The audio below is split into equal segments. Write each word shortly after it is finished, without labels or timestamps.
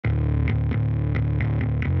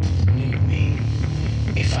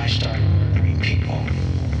I started murdering people,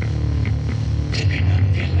 there'd be none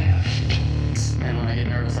of you left. And when I get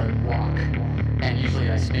nervous, I walk. And usually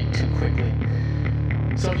I speak too quickly.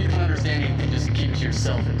 So if you don't understand anything, just keep it to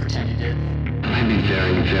yourself and pretend you did. I'd be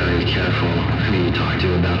very, very careful who you talk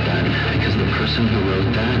to about that, because the person who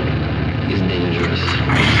wrote that is dangerous.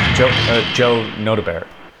 Joe Notebaert.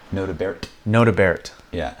 Notebaert? Notebaert.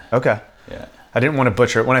 Yeah. Okay. Yeah. I didn't want to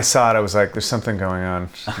butcher it. When I saw it, I was like, there's something going on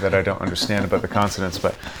that I don't understand about the consonants.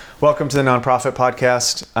 But welcome to the Nonprofit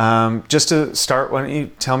Podcast. Just to start, why don't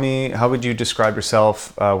you tell me, how would you describe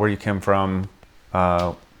yourself, where you came from,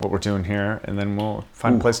 what we're doing here, and then we'll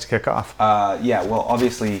find a place to kick off. Yeah, well,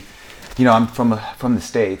 obviously, you know, I'm from the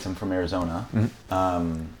States. I'm from Arizona.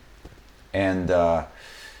 Mm-hmm. And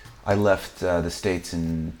I left the States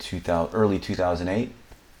in early 2008.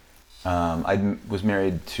 I was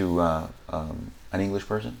married to an English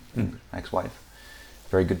person, ex-wife,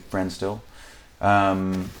 very good friend still.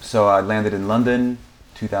 So I landed in London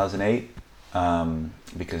 2008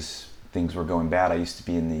 because things were going bad. I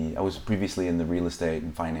was previously in the real estate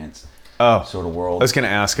and finance sort of world. I was going to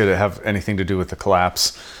ask it to have anything to do with the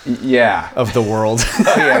collapse of the world.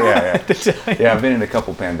 Yeah. Yeah, I've been in a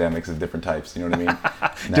couple pandemics of different types, you know what I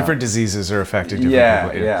mean? Different diseases are affecting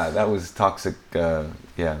different people. Yeah, that was toxic,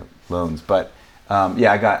 loans. But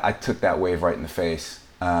I took that wave right in the face.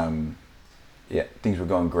 Things were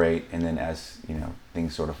going great, and then as you know,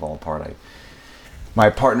 things sort of fall apart. My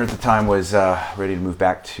partner at the time was ready to move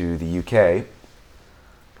back to the UK,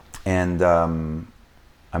 and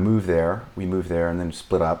I moved there. We moved there, and then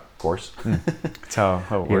split up, of course. That's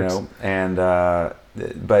how it works. You know, and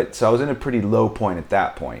but so I was in a pretty low point at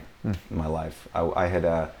that point in my life. I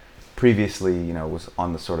had previously, you know, was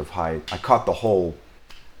on the sort of high. I caught the whole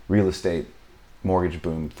real estate mortgage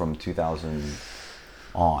boom from 2000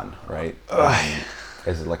 on, right?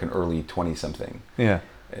 As like an early 20-something. Yeah.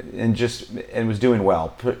 And was doing well.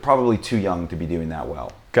 Probably too young to be doing that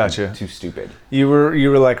well. Gotcha. Too stupid. You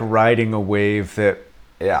were like riding a wave that.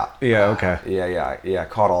 Yeah. Yeah. Okay. Yeah.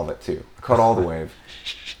 Caught all of it too. I caught all the wave,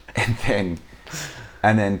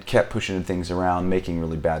 and then kept pushing things around, making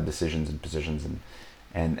really bad decisions and positions,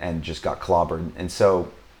 and just got clobbered. And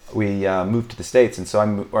so we moved to the States, and so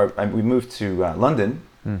we moved to London,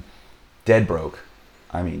 dead broke.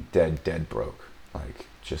 I mean, dead broke. Like,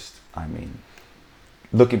 just, I mean,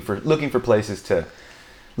 looking for places to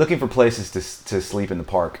sleep in the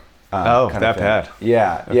park. That bad.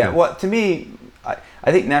 Yeah, Okay. yeah. Well, to me,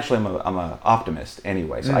 I think naturally I'm an optimist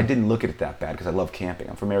anyway, so I didn't look at it that bad because I love camping.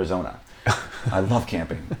 I'm from Arizona. I love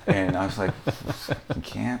camping, and I was like,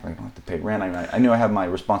 camp. I don't have to pay rent. I knew I had my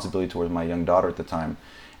responsibility towards my young daughter at the time,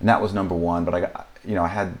 and that was number one. But I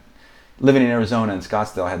had living in Arizona and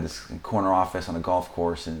Scottsdale. I had this corner office on a golf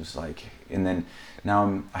course, and it was like, and then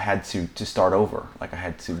now I had to start over. Like I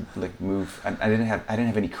had to move. I didn't have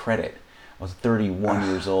any credit. I was 31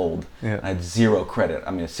 years old. Yeah. I had zero credit.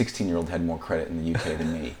 I mean, a 16-year-old had more credit in the UK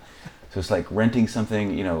than me. So it's like renting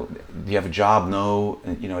something, you know, do you have a job? No.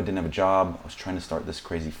 And, you know, I didn't have a job. I was trying to start this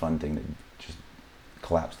crazy fun thing that just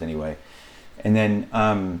collapsed anyway. And then,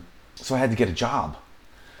 so I had to get a job.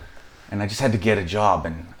 And I just had to get a job.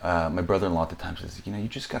 And my brother-in-law at the time says, you know, you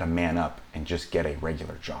just got to man up and just get a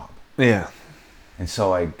regular job. Yeah. And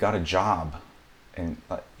so I got a job and,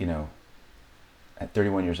 you know, at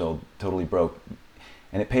 31 years old, totally broke.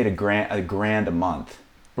 And it paid a grand a month.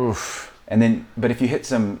 Oof. And then, but if you hit it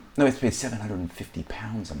paid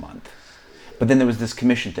 £750 a month. But then there was this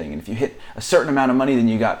commission thing, and if you hit a certain amount of money, then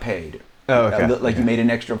you got paid. Oh, okay. You made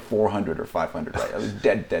an extra 400 or 500, right? I was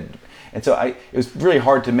dead. And so it was really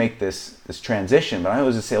hard to make this transition, but I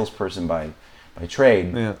was a salesperson by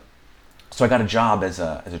trade. Yeah. So I got a job as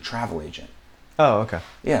a travel agent. Oh, okay.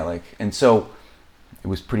 Yeah, and so it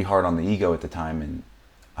was pretty hard on the ego at the time, and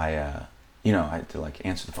I had to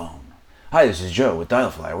answer the phone. Hi, this is Joe with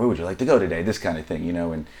Dialfly. Where would you like to go today? This kind of thing, you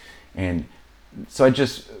know, and so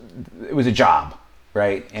it was a job,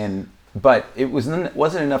 right? But it wasn't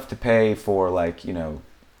enough to pay for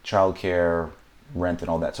childcare, rent, and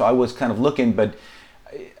all that. So I was kind of looking, but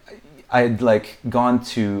I had gone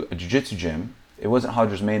to a jiu-jitsu gym. It wasn't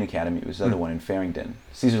Hodger's main academy. It was the other one in Farringdon.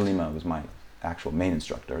 Cesar Lima was my actual main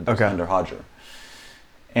instructor. Okay. Under Hodger.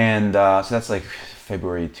 And so that's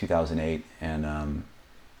February 2008, and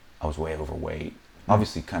I was way overweight.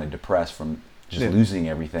 Obviously kind of depressed from just losing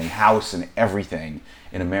everything. House and everything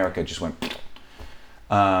in America just went...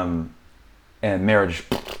 and marriage,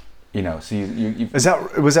 you know, so you was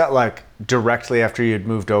that directly after you had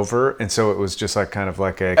moved over, and so it was just kind of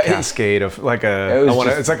a cascade of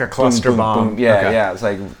it's like a cluster bomb. Boom. Yeah,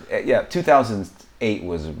 it's 2008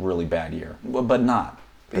 was a really bad year, but not.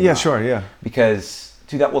 Yeah, sure, yeah. Because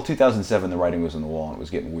 2007, the writing was on the wall and it was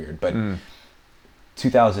getting weird. But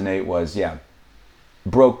 2008 was,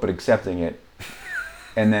 broke but accepting it.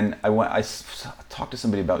 And then I talked to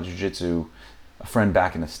somebody about jiu-jitsu, a friend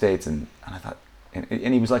back in the States, and I thought,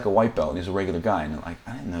 and he was like a white belt, and he was a regular guy. And I'm like,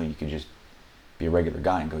 I didn't know you could just be a regular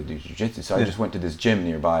guy and go do jiu-jitsu. So I just went to this gym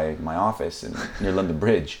nearby my office near London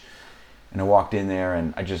Bridge. And I walked in there,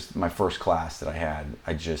 and my first class that I had,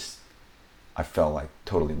 I fell like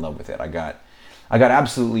totally in love with it. I got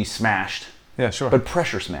absolutely smashed. Yeah, sure. But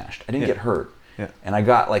pressure smashed. I didn't get hurt. Yeah. And I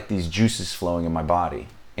got like these juices flowing in my body.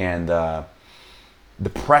 And the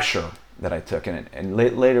pressure that I took, and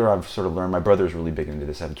later I've sort of learned, my brother's really big into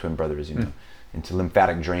this. I have a twin brother, as you know, into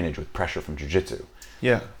lymphatic drainage with pressure from jiu-jitsu.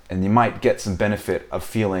 Yeah. And you might get some benefit of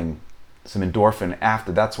feeling some endorphin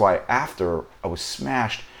after. That's why after I was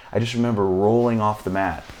smashed, I just remember rolling off the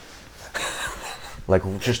mat like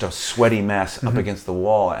just a sweaty mess up against the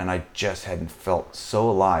wall, and I just hadn't felt so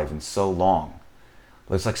alive in so long.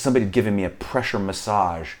 It's like somebody had given me a pressure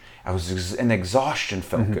massage. And the exhaustion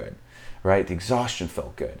felt good, right? The exhaustion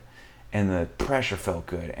felt good, and the pressure felt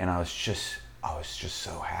good, and I was just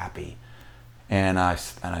so happy. And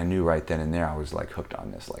I knew right then and there I was like hooked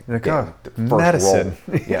on this, the first medicine.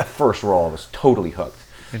 Roll. First roll, I was totally hooked.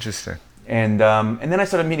 Interesting. And then I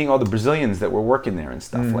started meeting all the Brazilians that were working there and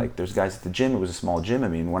stuff. Like there's guys at the gym. It was a small gym. I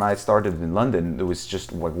mean, when I started in London, there was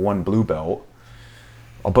just like one blue belt,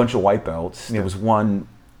 a bunch of white belts. There was one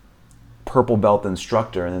purple belt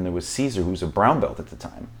instructor, and then there was Caesar, who was a brown belt at the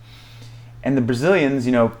time. And the Brazilians,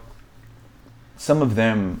 some of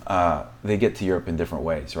them, they get to Europe in different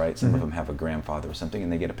ways, right? Some of them have a grandfather or something, and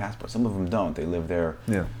they get a passport. Some of them don't. They live there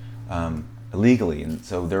illegally, and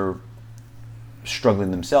so they're struggling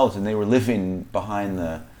themselves. And they were living behind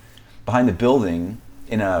the building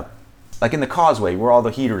in the causeway where all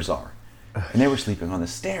the heaters are, and they were sleeping on the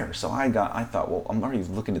stairs. So I thought, well, I'm already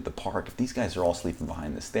looking at the park. If these guys are all sleeping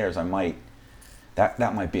behind the stairs,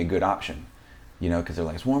 that might be a good option. Because they're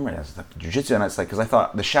like, it's warmer, it's like jiu-jitsu, and it's like, because I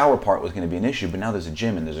thought the shower part was going to be an issue, but now there's a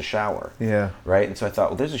gym and there's a shower. Yeah. Right? And so I thought,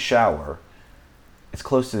 well, there's a shower, it's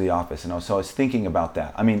close to the office, and so I was thinking about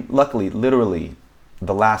that. I mean, luckily, literally,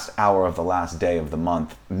 the last hour of the last day of the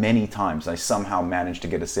month, many times, I somehow managed to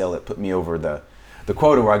get a sale that put me over the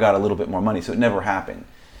quota where I got a little bit more money, so it never happened.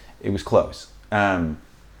 It was close.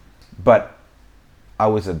 But I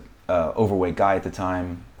was an overweight guy at the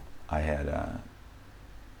time. I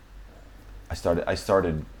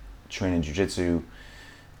started training jiu-jitsu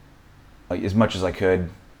as much as I could.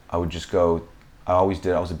 I would just go. I always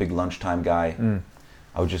did. I was a big lunchtime guy.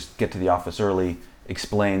 I would just get to the office early,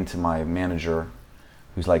 explain to my manager,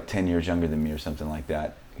 who's like 10 years younger than me or something like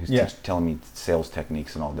that, who's just telling me sales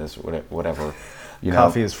techniques and all this, whatever.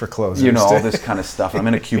 Coffee is for closers. All this kind of stuff. I'm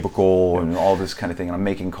in a cubicle and all this kind of thing, and I'm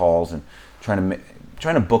making calls and trying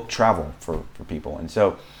to book travel for people. And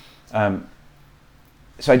so I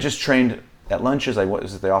just trained at lunches. I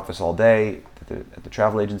was at the office all day at the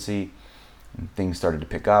travel agency, and things started to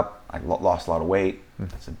pick up. I lost a lot of weight.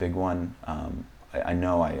 That's a big one. I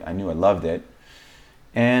knew I loved it,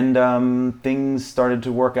 and things started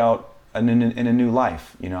to work out in a new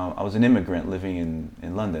life. I was an immigrant living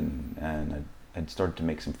in London, and I'd started to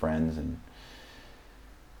make some friends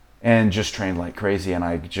and just trained like crazy. And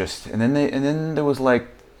then there was like,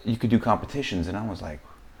 you could do competitions, and I was like,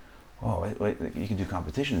 oh, wait, you can do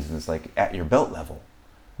competitions, and it's like at your belt level,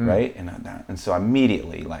 right? And so I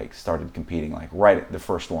immediately like started competing like right at the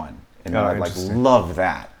first one, and I like loved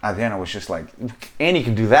that. And then I was just like, and you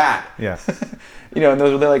can do that, yeah. And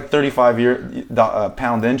those were like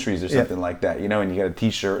 35-pound entries or something like that, and you got a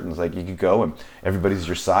T-shirt, and it's like you could go, and everybody's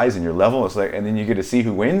your size and your level. It's like, and then you get to see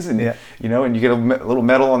who wins, and and you get a little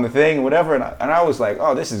medal on the thing and whatever. And I was like,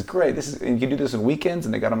 oh, this is great. And you can do this on weekends,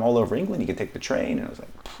 and they got them all over England. You can take the train, and I was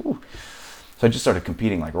like, phew. So I just started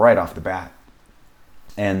competing like right off the bat,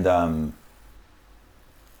 and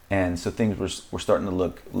so things were starting to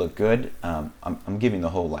look good. I'm giving the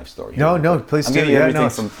whole life story here. No, please do. I'm giving you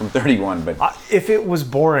everything from 31, but if it was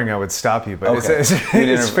boring, I would stop you. But okay.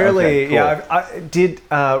 it's fairly. Okay, cool. Yeah. I did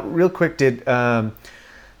real quick. Did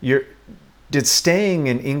staying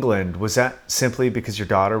in England, was that simply because your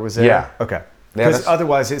daughter was there? Yeah. Okay. Because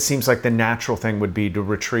otherwise, it seems like the natural thing would be to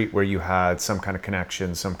retreat where you had some kind of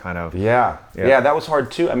connection, some kind of. Yeah. That was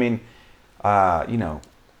hard too. I mean, I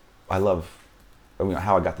love.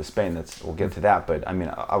 How I got to Spain, we'll get to that, but I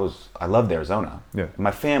mean, I loved Arizona. Yeah.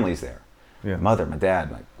 My family's there. Yeah. My mother, my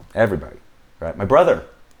dad, like everybody, right? My brother,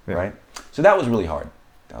 right? So that was really hard.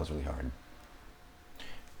 That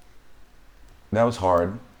was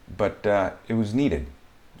hard, but it was needed.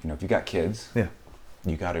 If you got kids, you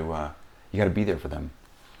got to be there for them.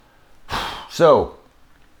 So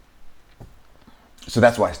So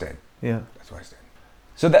that's why I stayed. Yeah. That's why I stayed.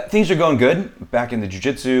 So that things are going good. Back in the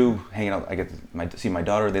jiu-jitsu, hanging out. I get to see my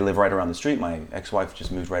daughter. They live right around the street. My ex-wife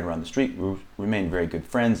just moved right around the street. We remained very good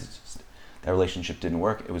friends. It's just, that relationship didn't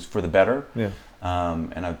work. It was for the better. Yeah.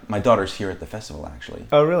 My daughter's here at the festival, actually.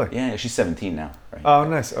 Oh, really? Yeah, she's 17 now. Right? Oh,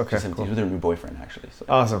 nice. Okay. She's 17 Cool. with her new boyfriend, actually. So,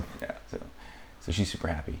 Awesome. Yeah. So she's super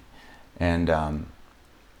happy, and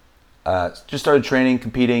just started training,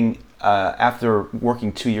 competing. After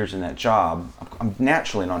working 2 years in that job, I'm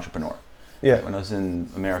naturally an entrepreneur. Yeah. When I was in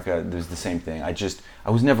America, there's the same thing. I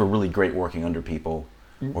was never really great working under people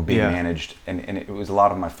or being managed, and it was a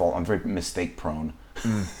lot of my fault. I'm very mistake prone,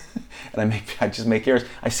 and I just make errors.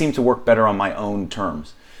 I seem to work better on my own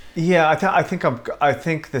terms. Yeah, I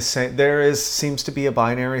think the same. Seems to be a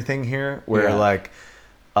binary thing here, where like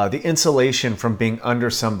the insulation from being under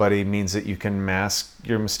somebody means that you can mask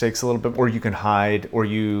your mistakes a little bit, or you can hide, or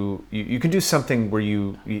you can do something where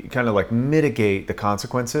you kind of like mitigate the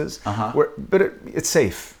consequences. But it's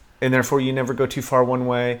safe, and therefore you never go too far one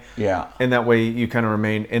way. Yeah. And that way you kind of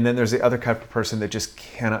remain. And then there's the other type of person that just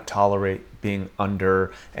cannot tolerate being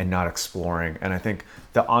under and not exploring. And I think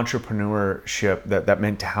the entrepreneurship, that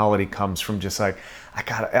mentality comes from just like,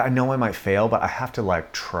 I know I might fail, but I have to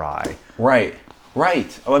like try. Right.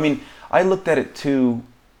 Oh, I mean, I looked at it too,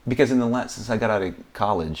 because since I got out of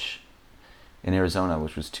college in Arizona,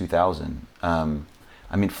 which was 2000,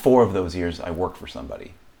 4 of those years I worked for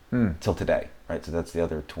somebody till today, right? So that's the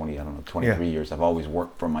other 23 years I've always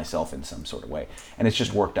worked for myself in some sort of way. And it's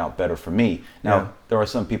just worked out better for me. Now, there are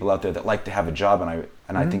some people out there that like to have a job,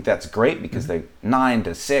 and I think that's great, because they 9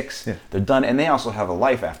 to 6, they're done, and they also have a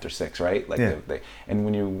life after 6, right? Like and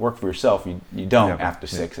when you work for yourself, you don't after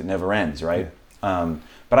 6, it never ends, right?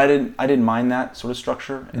 But I didn't mind that sort of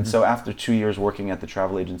structure, and so after 2 years working at the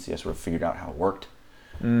travel agency, I sort of figured out how it worked,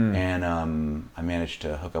 and I managed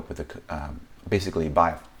to hook up with basically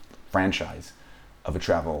buy a franchise of a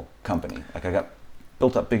travel company. Like I got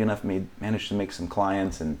built up big enough, managed to make some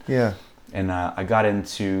clients, and I got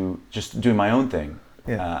into just doing my own thing.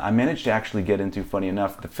 I managed to actually get into, funny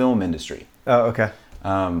enough, the film industry. Oh, okay.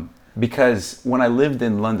 Because when I lived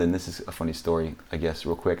in London, this is a funny story, I guess,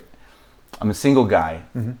 real quick. I'm a single guy,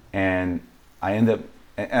 and I end up,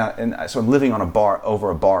 so I'm living on over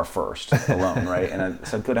a bar first, alone, right? And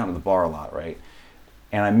so I go down to the bar a lot, right?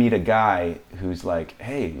 And I meet a guy who's like,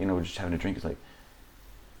 hey, we're just having a drink. He's like,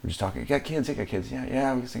 we're just talking. You got kids? I got kids.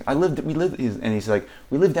 Yeah. And he's like,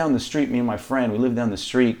 we live down the street. Me and my friend, we live down the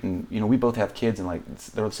street, and we both have kids, and like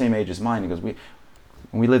they're the same age as mine. He goes, when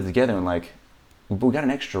we live together, and like, we got an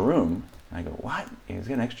extra room. And I go, what? He's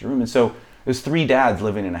got an extra room, and so. There's 3 dads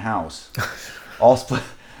living in a house, all split,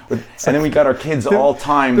 and then we got our kids all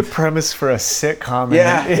timed. The premise for a sitcom.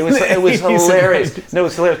 Yeah, it was hilarious. No,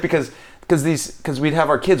 it's hilarious because we'd have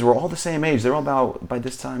our kids. We're all the same age. They're all about, by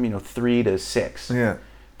this time, 3 to 6. Yeah.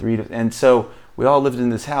 And so we all lived in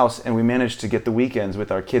this house, and we managed to get the weekends with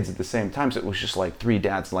our kids at the same time. So it was just like 3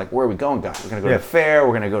 dads, like, where are we going, guys? We're gonna go to the fair.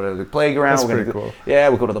 We're gonna go to the playground. That's pretty cool. Yeah,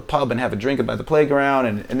 we'll go to the pub and have a drink by the playground,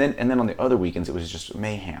 and then on the other weekends it was just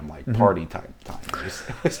mayhem, like party type time.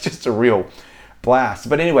 It was just a real blast.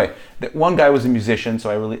 But anyway, one guy was a musician,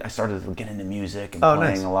 so I started to get into music and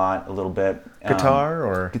playing a little bit.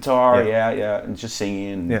 Guitar, yeah, and just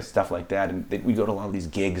singing and stuff like that. And we go to a lot of these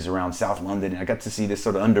gigs around South London, and I got to see this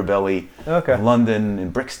sort of underbelly of London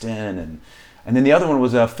and Brixton, and then the other one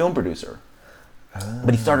was a film producer.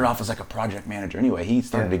 But he started off as like a project manager. Anyway, he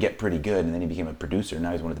started to get pretty good, and then he became a producer.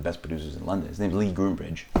 Now he's one of the best producers in London. His name's Lee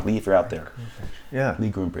Groombridge. Lee, if you're out there. Yeah.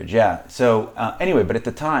 Lee Groombridge, yeah. So anyway, but at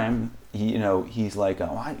the time, he's like,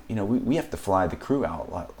 we have to fly the crew out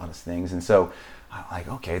a lot of things. And so I'm like,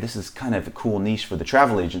 okay, this is kind of a cool niche for the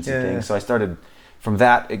travel agency thing. Yeah. So I started, from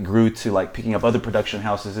that, it grew to like picking up other production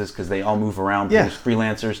houses because they all move around, produce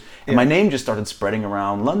freelancers. And my name just started spreading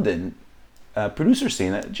around London. Producer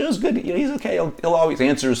scene. Joe's good. He's okay. He'll always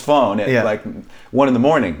answer his phone at like 1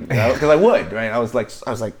 a.m, because I would. Right. I was like,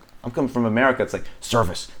 I'm coming from America. It's like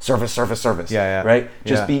service. Yeah. Right.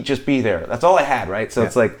 Just be there. That's all I had. Right. So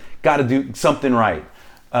it's like, got to do something right.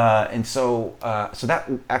 And so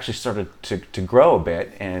that actually started to grow a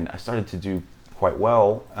bit, and I started to do quite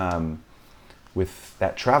well with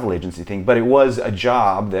that travel agency thing. But it was a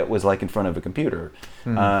job that was like in front of a computer,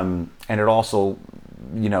 and it also.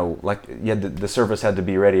 The service had to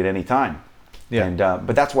be ready at any time. Yeah. And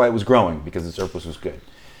but that's why it was growing, because the service was good.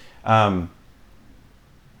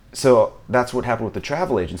 So that's what happened with the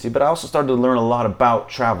travel agency. But I also started to learn a lot about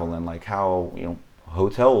travel and like how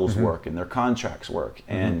hotels work and their contracts work,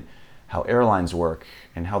 and how airlines work,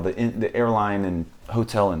 and how the airline and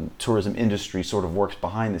hotel and tourism industry sort of works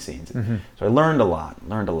behind the scenes. So I learned a lot.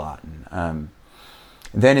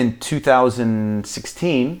 Then in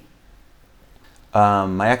 2016,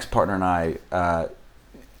 my ex-partner and I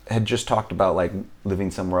had just talked about like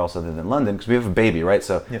living somewhere else other than London because we have a baby, right?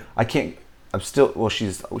 So I can't. I'm still. Well, she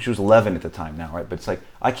was 11 at the time now, right? But it's like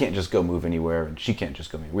I can't just go move anywhere, and she can't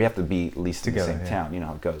just go move. We have to be at least Together, in the same town. You know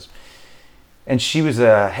how it goes. And she was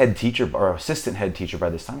a head teacher or assistant head teacher by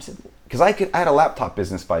this time. I said, because I had a laptop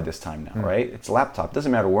business by this time now, right? It's a laptop.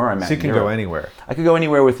 Doesn't matter where I'm at. So you can go anywhere. I could go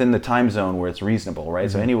anywhere within the time zone where it's reasonable,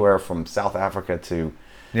 right? So anywhere from South Africa to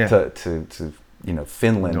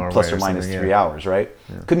Finland, Norway plus or or minus something, 3 hours, right?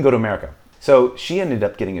 Couldn't go to America. So she ended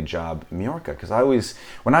up getting a job in Mallorca because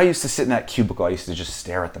when I used to sit in that cubicle, I used to just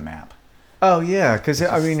stare at the map. Oh yeah, because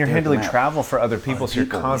I mean you're stare at the handling map. travel for other people, so you're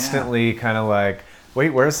people, constantly kind of like, wait,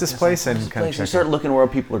 where's this place? And kind of You start looking where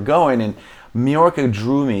people are going, and Mallorca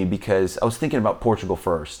drew me because I was thinking about Portugal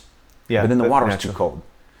first. Yeah, but then the that's water was natural. too cold.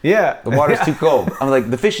 Yeah, The water's too cold. I'm like,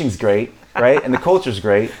 the fishing's great, right? And the culture's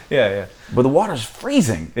great. yeah. But the water's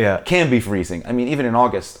freezing. Yeah. It can be freezing. I mean, even in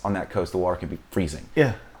August on that coast, the water can be freezing.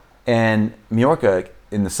 Yeah. And Mallorca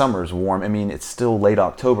in the summer is warm. I mean, it's still late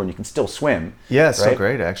October and you can still swim. Yeah, it's so right?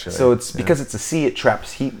 great actually. So it's because it's a sea, it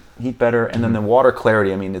traps heat better. And then the water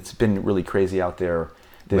clarity, I mean, it's been really crazy out there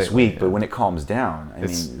this Lately, week. But when it calms down, I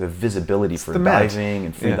mean, the visibility for the Met. diving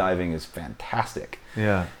and free Yeah. diving is fantastic.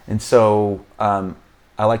 Yeah. And so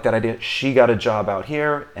I like that idea. She got a job out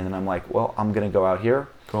here, and then I'm like, well, I'm going to go out here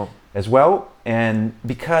Cool. as well. And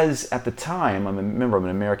because at the time, I'm an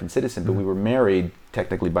American citizen, but we were married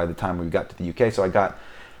technically by the time we got to the UK. So I got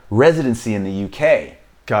residency in the UK,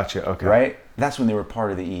 Gotcha. Okay. right? That's when they were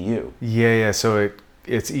part of the EU. Yeah. So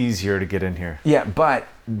it's easier to get in here. Yeah, but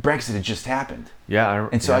Brexit had just happened. Yeah.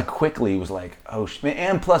 And so I quickly was like, oh,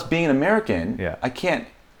 and plus being an American, Yeah. I can't,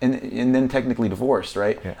 and then technically divorced,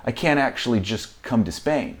 right? Yeah. I can't actually just come to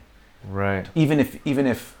Spain. Right. Even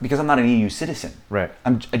if because I'm not an EU citizen. Right.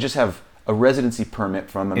 I just have a residency permit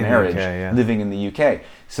from a In the marriage UK, yeah. living in the UK.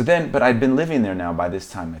 So then, but I'd been living there now by this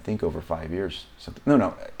time, I think over 5 years. Something.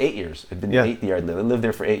 No, 8 years. It'd been Yeah. 8 years. I lived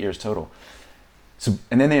there for 8 years total. So,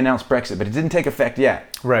 and then they announced Brexit, but it didn't take effect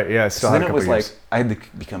yet. Right. Yeah. So then it was like, I had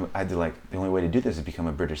to like, the only way to do this is become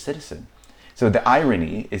a British citizen. So the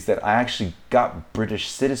irony is that I actually got British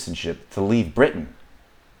citizenship to leave Britain.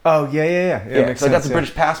 Oh yeah. Yeah, Makes so I got sense, the yeah.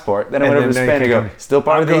 British passport. Then I And went over to then Spain you and can go, still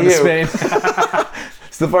part I'm of the going EU. to Spain.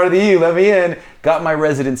 Still part of the EU, let me in. Got my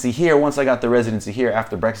residency here. Once I got the residency here,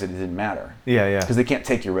 after Brexit, it didn't matter. Yeah. Because they can't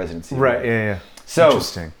take your residency Right. away. Yeah. So,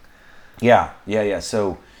 Interesting. yeah.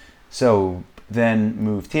 So then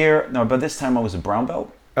moved here. No, by this time I was a brown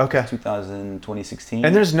belt. Okay. 2016.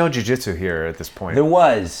 And there's no jiu-jitsu here at this point. There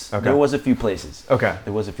was. Okay. There was a few places. Okay.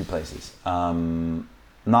 There was a few places.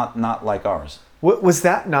 Not like ours. Was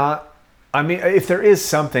that not? I mean, if there is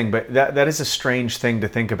something, but that is a strange thing to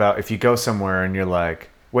think about. If you go somewhere and you're like,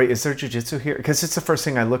 wait, is there jiu-jitsu here? Because it's the first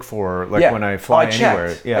thing I look for, like when I fly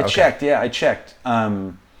anywhere. Yeah, I checked.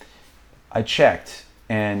 I checked,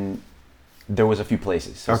 and there was a few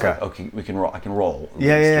places. So it's Okay. like, okay, we can roll. I can roll. at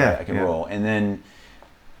Yeah, least, yeah, right? yeah. I can Yeah. roll, and then.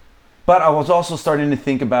 But I was also starting to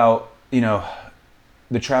think about,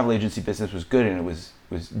 the travel agency business was good and it was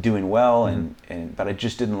doing well, and but I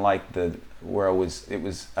just didn't like where I was.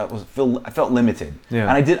 I felt limited.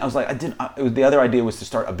 Yeah. And the other idea was to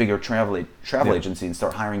start a bigger travel agency and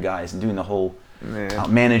start hiring guys and doing the whole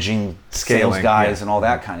managing sales Scaling, guys yeah. and all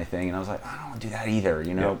that kind of thing. And I was like, I don't want to do that either,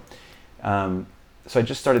 So I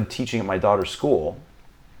just started teaching at my daughter's school,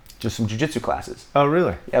 just some jiu-jitsu classes. Oh,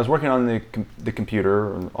 really? Yeah, I was working on the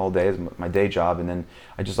computer all day as my day job, and then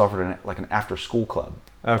I just offered an after-school club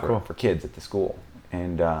Cool. for kids at the school,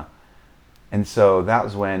 and so that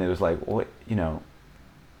was when it was like, wait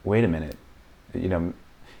a minute,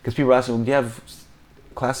 because people ask me, well, do you have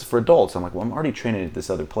classes for adults? I'm like, well, I'm already training at this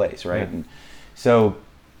other place, right? Yeah. And so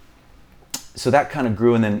that kind of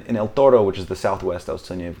grew, and then in El Toro, which is the southwest, I was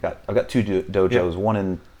telling you, I've got two dojos, one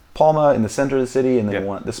in Palma in the center of the city, and then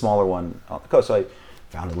the smaller one on the coast. So I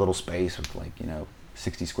found a little space with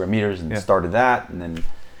 60 square meters and started that, and then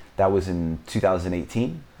that was in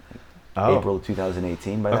 2018, April of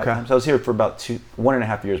 2018 by that time. So I was here for about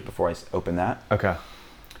 1.5 years before I opened that. Okay.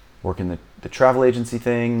 Working the travel agency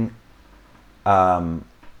thing.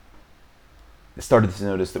 Started to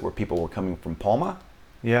notice that people were coming from Palma.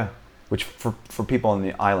 Yeah. Which for people on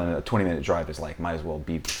the island, a 20-minute drive is might as well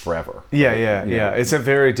be forever. Yeah. It's a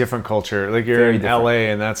very different culture. Like you're Very in different. LA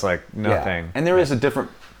and that's like nothing. Yeah. And there is a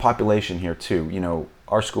different population here too.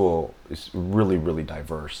 Our school is really, really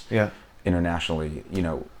diverse. Yeah. Internationally,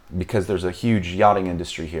 because there's a huge yachting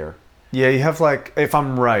industry here. Yeah, you have if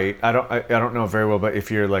I'm right, I don't know very well, but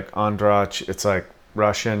if you're like Andrach, it's like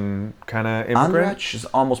Russian kind of immigrant? Andratch is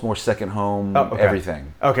almost more second home, Oh, okay.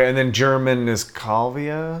 everything. Okay, and then German is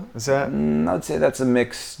Calvia? Is that? I'd say that's a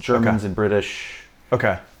mix, Germans Okay. and British.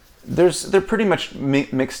 Okay. They're pretty much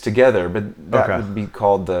mixed together, but that Okay. would be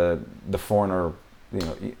called the foreigner.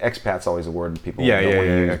 Expat's always a word people Yeah, don't yeah, want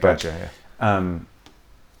to yeah, use. yeah, But, gotcha, yeah.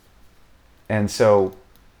 and so,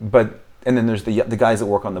 and then there's the guys that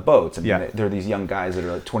work on the boats. I mean, Yeah. they're these young guys that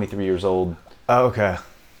are like 23 years old, Oh, okay.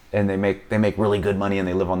 and they make really good money, and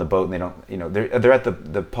they live on the boat, and they don't, they're at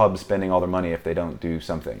the pub spending all their money if they don't do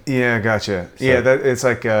something. Yeah, gotcha. So- Yeah, it's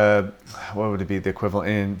like what would it be the equivalent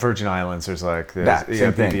in Virgin Islands? There's like That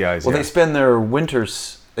same thing. BVIs. Well, yeah.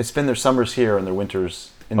 they spend their summers here and their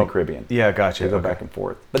winters in the Caribbean. Yeah, gotcha. They go Okay. back and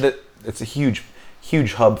forth. But it's a huge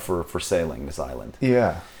hub for sailing, this island.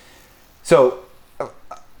 Yeah. So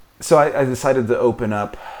I decided to open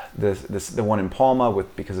up the one in Palma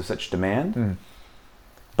because of such demand. Mm.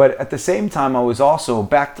 But at the same time, I was also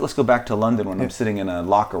let's go back to London when I'm sitting in a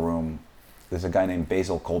locker room. There's a guy named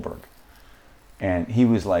Basil Kohlberg. And he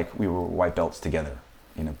was like, we were white belts together.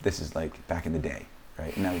 This is like back in the day,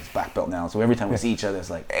 right? And now he's black belt now. So every time we see each other, it's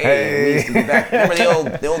like, hey, we used to be back.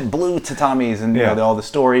 Remember the old blue tatamis and all the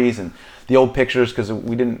stories and the old pictures, because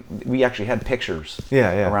we actually had pictures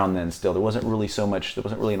around then still. There wasn't really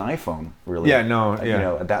an iPhone really. Yeah, no,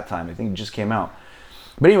 yeah. At that time. I think it just came out.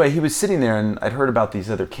 But anyway, he was sitting there, and I'd heard about these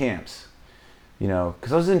other camps,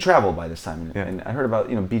 because I was in travel by this time, and I heard about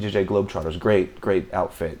BJJ Globetrotters, great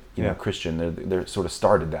outfit, Christian. They're sort of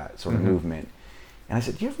started that sort of movement, and I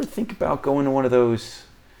said, do you ever think about going to one of those,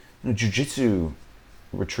 jiu-jitsu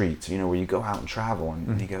retreats, where you go out and travel?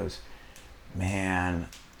 And he goes, man,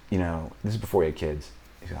 this is before he had kids.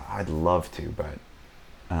 He said, I'd love to, but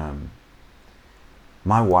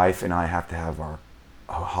my wife and I have to have our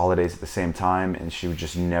holidays at the same time, and she would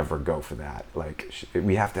just never go for that. Like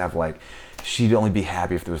we have to have she'd only be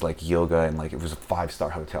happy if there was yoga and it was a 5-star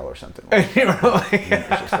hotel or something. You were like, It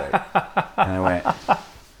was just and I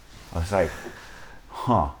was like,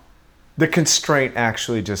 huh. the constraint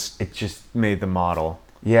actually It just made the model.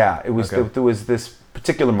 Yeah, it was. Okay. There was this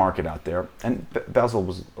particular market out there, and Basil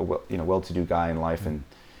was a well-to-do guy in life,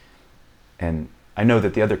 and I know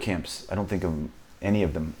that the other camps, I don't think any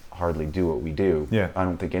of them hardly do what we do. Yeah. I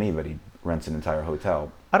don't think anybody rents an entire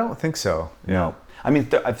hotel. I don't think so. Yeah. No. I mean,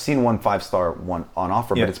 I've seen one 5-star one on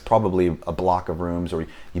offer, Yeah. but it's probably a block of rooms, or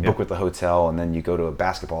you book with the hotel, and then you go to a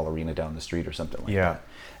basketball arena down the street or something like that.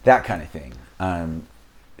 That kind of thing.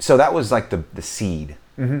 So that was like the seed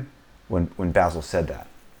when Basil said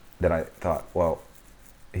that I thought, well,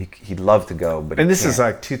 he'd love to go, but And this can't. is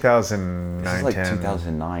like 2009, This is like 10.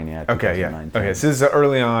 2009, yeah. Okay, 2009, yeah. Okay, so this is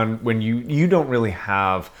early on when you don't really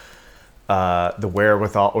have the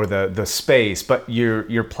wherewithal or the space, but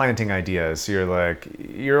you're planting ideas.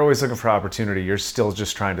 You're always looking for opportunity. You're still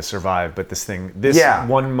just trying to survive. But this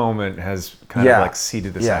one moment has kind of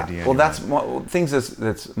seeded this idea. Well, that's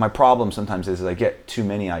that's my problem sometimes is I get too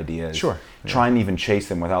many ideas. Sure. Try and even chase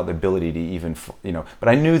them without the ability to even, But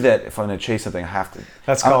I knew that if I'm going to chase something, I have to.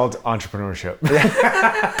 That's called entrepreneurship.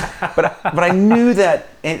 But I knew that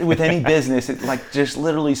with any business, it just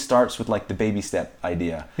literally starts with the baby step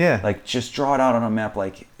idea. Yeah. Just draw it out on a map.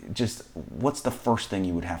 Just what's the first thing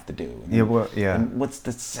you would have to do? And what's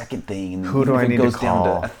the second thing? And Who do I need to It goes down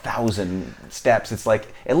call? to 1,000 steps. It's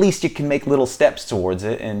at least you can make little steps towards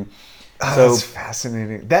it. And That's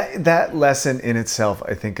fascinating. That lesson in itself,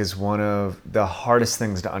 I think, is one of the hardest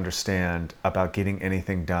things to understand about getting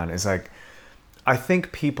anything done. Is I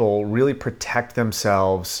think people really protect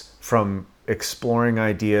themselves from exploring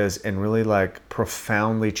ideas and really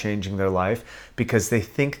profoundly changing their life because they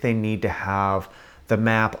think they need to have the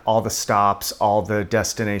map, all the stops, all the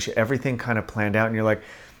destination, everything kind of planned out. And you're like,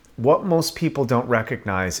 what most people don't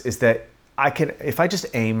recognize is that if I just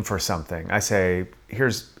aim for something, I say,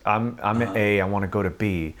 I'm at A, I want to go to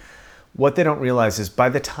B. What they don't realize is by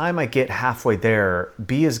the time I get halfway there,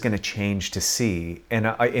 B is going to change to C, and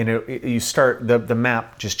you start the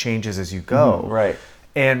map just changes as you go. Right.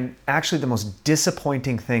 And actually, the most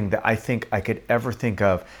disappointing thing that I think I could ever think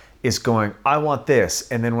of is going, I want this,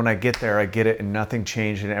 and then when I get there, I get it, and nothing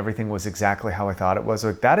changed, and everything was exactly how I thought it was.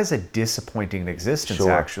 That is a disappointing existence,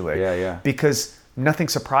 Sure. actually. Yeah. Because nothing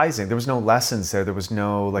surprising. There was no lessons there. There was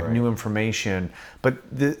no new information. But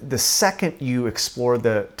the second you explore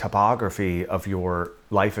the topography of your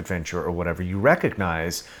life adventure or whatever, you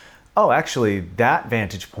recognize, oh, actually, that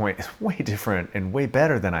vantage point is way different and way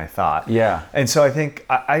better than I thought. Yeah. And so I think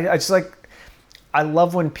I just I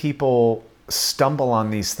love when people stumble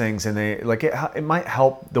on these things and they it might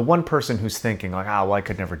help the one person who's thinking well, I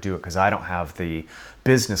could never do it because I don't have the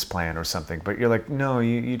business plan or something. But you're like, no,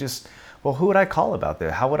 you just well, who would I call about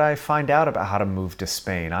this? How would I find out about how to move to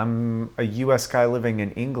Spain? I'm a U.S. guy living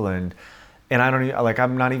in England, and I don't even, like,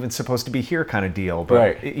 I'm not even supposed to be here kind of deal. But,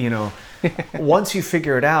 Right. you know, once you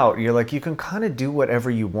figure it out, you're like, you can kind of do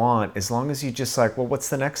whatever you want as long as you just like, well, what's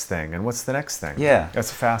the next thing? And what's the next thing? Yeah.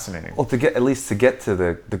 That's fascinating. Well, at least to get to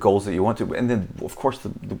the goals that you want to. And then, of course,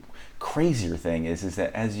 the crazier thing is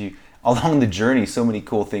that as you, along the journey, so many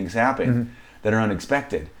cool things happen that are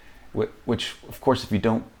unexpected, which, of course, if you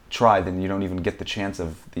don't try, then you don't even get the chance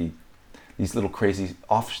of these little crazy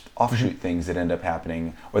offshoot things that end up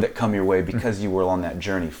happening or that come your way because you were on that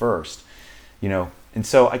journey first, you know. And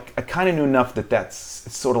so I kind of knew enough that it's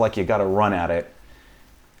sort of like you got to run at it,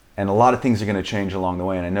 and a lot of things are going to change along the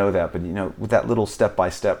way, and I know that. But, you know, with that little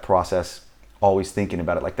step-by-step process, always thinking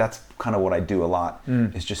about it, like that's kind of what I do a lot,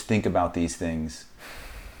 is just think about these things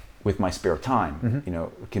with my spare time. You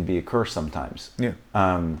know, it can be a curse sometimes. Yeah.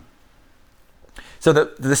 So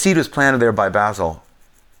the seed was planted there by Basil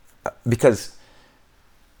because,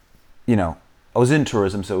 you know, I was in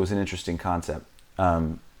tourism, so it was an interesting concept.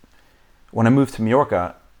 When I moved to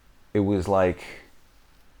Mallorca, it was like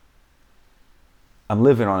I'm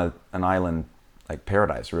living on an island like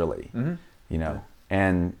paradise, really. You know,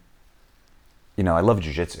 and you know, I love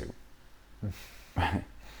jiu-jitsu,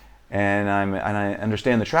 and I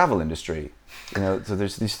understand the travel industry. You know, so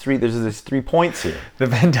there's these 3 points here. The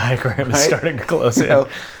Venn diagram is Right? starting to close in. You know,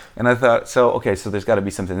 and I thought, so okay, so there's got to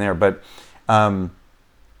be something there. But so,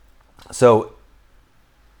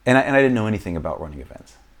 and I didn't know anything about running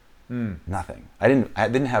events. Nothing. I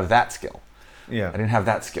didn't have that skill. Yeah. I didn't have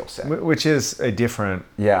that skill set. Which is a different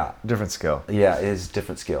skill. Yeah, it is a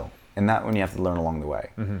different skill, and that one you have to learn along the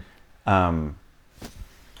way.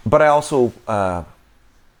 But I also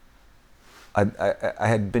I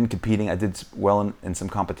had been competing. I did well in some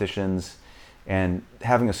competitions, and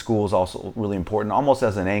having a school is also really important, almost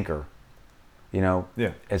as an anchor. You know,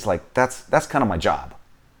 it's like that's kind of my job.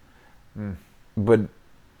 But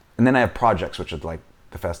and then I have projects, which are like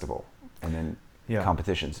the festival, and then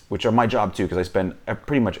competitions, which are my job too, because I spend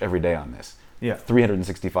pretty much every day on this.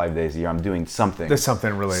 365 days a year, I'm doing something. There's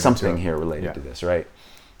something related. Something here related to this, right?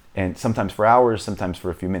 And sometimes for hours, sometimes for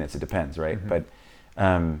a few minutes. It depends, right? But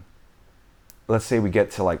let's say we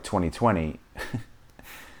get to like 2020,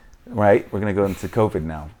 right? We're gonna go into COVID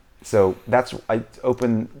now. So I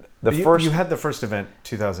opened the first. You had the first event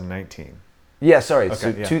 2019. Yeah, sorry.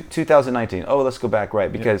 Okay, so 2019. Oh, let's go back,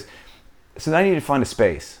 right? Because so I needed to find a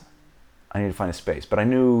space. But I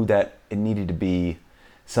knew that it needed to be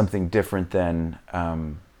something different than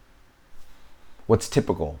what's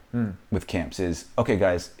typical with camps. Is okay,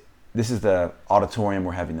 guys. This is the auditorium.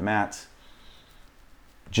 We're having the mats.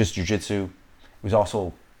 Just jiu-jitsu. It was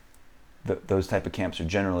also those type of camps are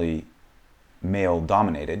generally male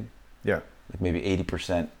dominated. Yeah. Like maybe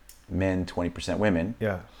 80% men, 20% women.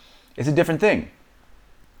 Yeah. It's a different thing.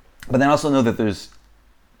 But then I also know that there's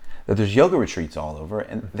yoga retreats all over,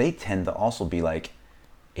 and they tend to also be like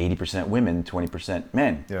 80% women, 20%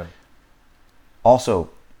 men. Yeah. Also,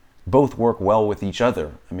 both work well with each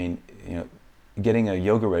other. I mean, you know, getting a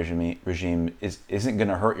yoga regime isn't going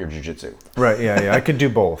to hurt your jiu-jitsu. Right. Yeah. I could do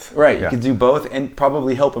both. Right. Yeah. You could do both and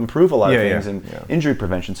probably help improve a lot of things and Yeah. injury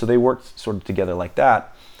prevention. So they worked sort of together like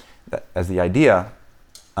that as the idea.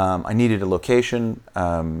 I needed a location,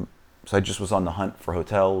 so I just was on the hunt for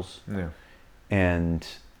hotels. Yeah. And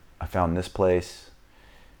I found this place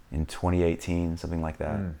in 2018, something like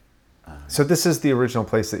that. So this is the original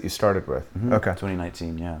place that you started with. Okay.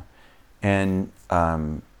 2019, yeah.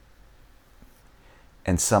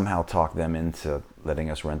 And somehow talk them into letting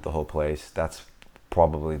us rent the whole place. That's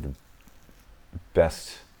probably the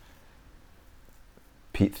best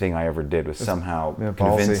thing I ever did, was somehow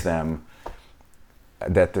convince them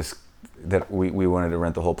that we wanted to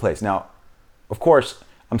rent the whole place. Now, of course,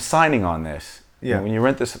 I'm signing on this. Yeah. You know, when you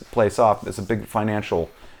rent this place off, there's a big financial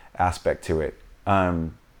aspect to it.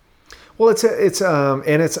 Well, it's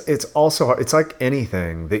also, it's like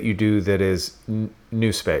anything that you do that is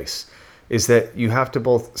new space, is that you have to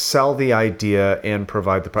both sell the idea and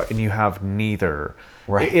provide the product, and you have neither.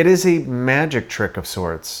 Right. It is a magic trick of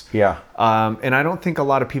sorts. Yeah. And I don't think a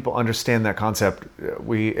lot of people understand that concept.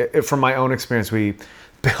 From my own experience, we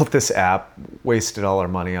built this app, wasted all our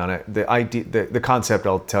money on it. The concept,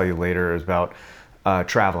 I'll tell you later, is about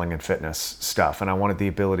traveling and fitness stuff, and I wanted the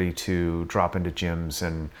ability to drop into gyms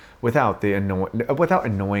and without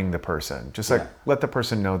annoying the person, just like let the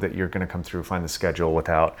person know that you're going to come through, find the schedule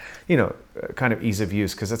without, kind of ease of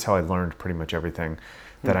use, because that's how I learned pretty much everything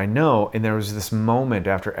that I know. And there was this moment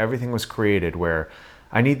after everything was created where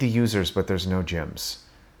I need the users, but there's no gyms.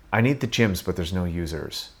 I need the gyms, but there's no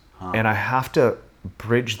users. And I have to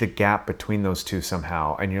bridge the gap between those two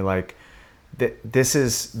somehow. And you're like, this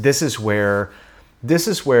is where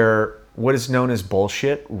what is known as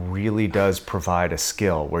bullshit really does provide a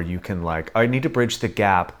skill where you can like, I need to bridge the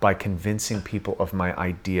gap by convincing people of my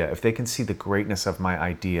idea. If they can see the greatness of my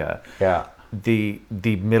idea, the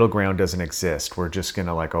middle ground doesn't exist. We're just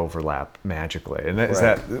gonna like overlap magically. And is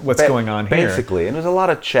that what's going on here? Basically, and there's a lot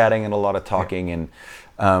of chatting and a lot of talking and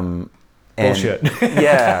bullshit.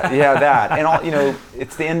 That and all. You know,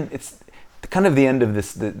 it's the end. It's kind of the end of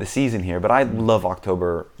the season here. But I love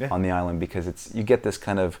October on the island because you get this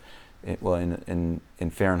kind of, well, in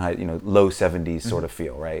Fahrenheit, you know, low 70s sort of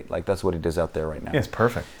feel, right? Like that's what it is out there right now. Yeah, it's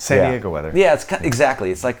perfect. San Diego weather. Yeah,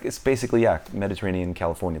 exactly. It's basically Mediterranean,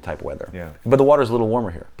 California type weather. Yeah. But the water's a little warmer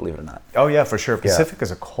here, believe it or not. Oh yeah, for sure. Pacific is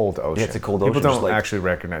a cold ocean. Yeah, it's a cold ocean. People don't actually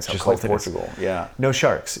recognize how cold just like Portugal. Yeah. No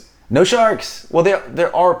sharks. No sharks. Well,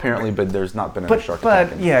 there are apparently, but there's not been a shark attack.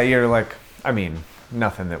 But yeah, you're like, I mean,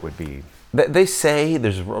 nothing that would be. They say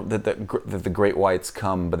that the great whites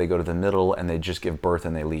come, but they go to the middle and they just give birth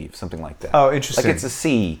and they leave, something like that. Oh, interesting. Like it's a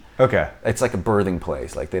sea. Okay. It's like a birthing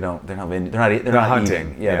place. Like they're not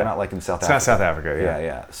hunting. Yeah, they're not like in South Africa. It's not South Africa.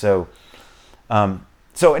 Yeah.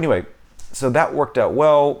 So anyway, so that worked out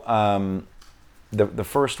well. The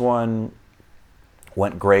first one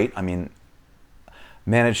went great. I mean,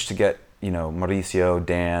 managed to get, you know, Mauricio,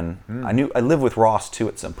 Dan. I lived with Ross too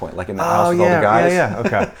at some point, like in the house with all the guys. Yeah.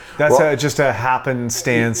 Okay. That's just a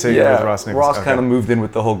happenstance. With Ross Nichols. Ross kind of moved in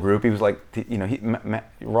with the whole group. He was like, you know,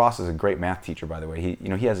 Ross is a great math teacher, by the way.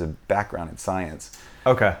 He has a background in science.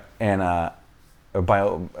 Okay. And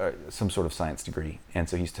some sort of science degree, and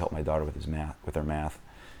so he used to help my daughter with her math.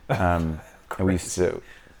 And we used to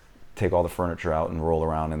take all the furniture out and roll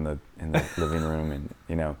around in the living room, and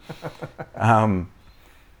you know.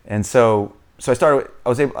 And so I started.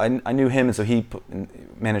 I knew him, and so he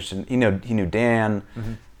managed to. He knew Dan.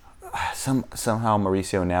 Somehow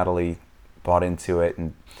Mauricio and Natalie bought into it,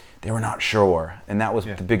 and they were not sure, and that was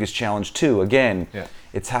the biggest challenge too. Again,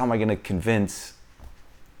 it's how am I going to convince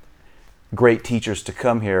great teachers to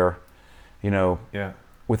come here, you know,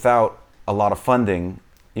 without a lot of funding,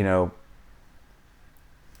 you know,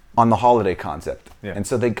 on the holiday concept. And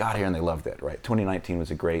so they got here and they loved it. Right, 2019 was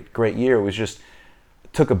a great year. It was just.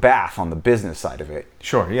 Took a bath on the business side of it.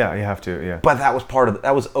 Sure, yeah, you have to, yeah. But that was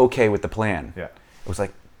that was okay with the plan. Yeah. It was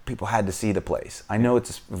like people had to see the place. I know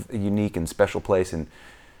it's a unique and special place, and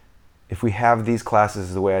if we have these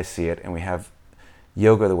classes the way I see it, and we have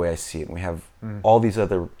yoga the way I see it, and we have all these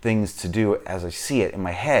other things to do as I see it in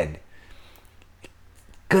my head, it's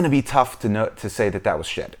gonna be tough to say that was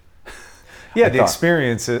shit. Yeah, the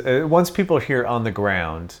experience, once people are here on the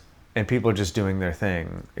ground, and people are just doing their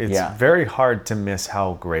thing, it's very hard to miss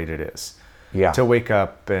how great it is. Yeah. To wake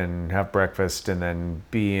up and have breakfast and then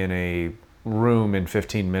be in a room in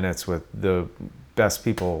 15 minutes with the best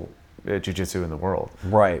people at jiu-jitsu in the world.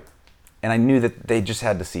 Right. And I knew that they just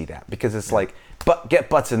had to see that because it's like, get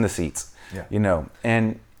butts in the seats. Yeah. You know.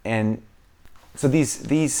 And so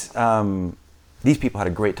these people had a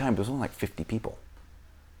great time. There was only like 50 people.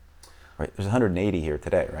 Right. There's 180 here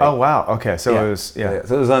today, right? Oh wow. Okay. So it was so it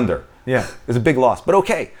was under. Yeah. It was a big loss, but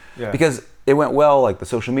okay. Yeah. Because it went well. Like the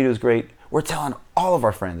social media was great. We're telling all of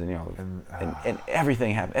our friends, and you know, and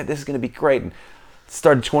everything happened. This is going to be great. And it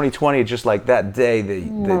started 2020. Just like that day,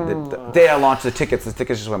 the day I launched the tickets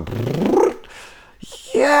just went.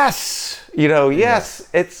 Yes. You know. Yes.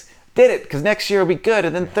 It's did it because next year will be good,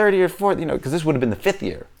 and then third year, fourth. You know, because this would have been the fifth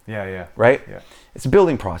year. Yeah. Yeah. Right. Yeah. It's a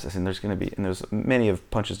building process, and there's many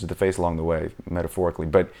of punches to the face along the way, metaphorically.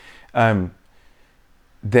 But then,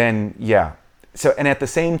 So, and at the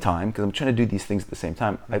same time, because I'm trying to do these things at the same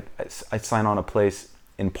time, I sign on a place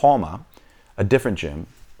in Palma, a different gym,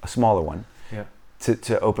 a smaller one,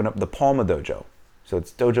 to open up the Palma Dojo. So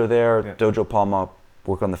it's dojo there, Dojo Palma,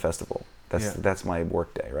 work on the festival. That's my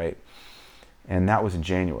work day, right? And that was in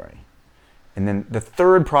January. And then the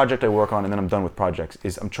third project I work on, and then I'm done with projects,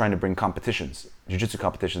 is I'm trying to bring competitions, jiu-jitsu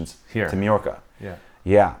competitions here to Mallorca.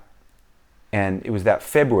 Yeah. And it was that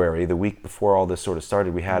February, the week before all this sort of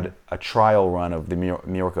started, we had a trial run of the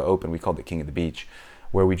Mallorca Open. We called it King of the Beach,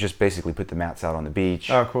 where we just basically put the mats out on the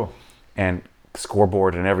beach. Oh, cool. And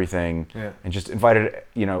scoreboard and everything. Yeah. And just invited,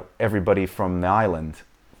 you know, everybody from the island,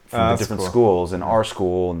 from the different schools, and our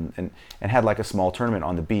school, and had like a small tournament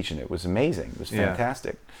on the beach, and it was amazing. It was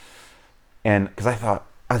fantastic. And because I thought,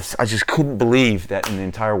 I just couldn't believe that in the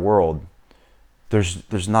entire world,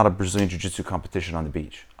 there's not a Brazilian Jiu-Jitsu competition on the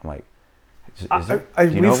beach. I'm like, is there? Do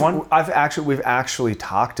you know one? We've actually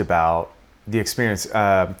talked about the experience.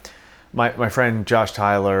 my friend Josh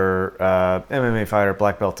Tyler, MMA fighter,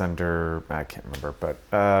 black belt under, I can't remember, but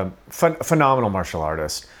phenomenal martial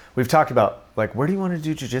artist. We've talked about, like, where do you want to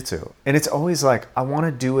do jiu-jitsu? And it's always like, I want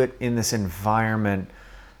to do it in this environment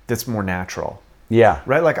that's more natural. Yeah.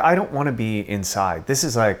 Right? Like, I don't want to be inside. This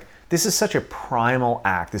is such a primal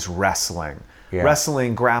act, this wrestling. Yeah.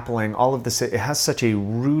 Wrestling, grappling, all of this, it has such a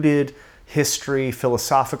rooted history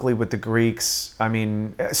philosophically with the Greeks. I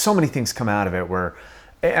mean, so many things come out of it where,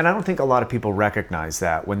 and I don't think a lot of people recognize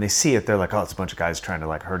that. When they see it, they're like, oh, it's a bunch of guys trying to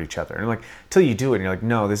like hurt each other. And like, till you do it, and you're like,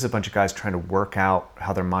 no, this is a bunch of guys trying to work out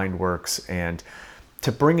how their mind works. And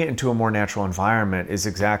to bring it into a more natural environment is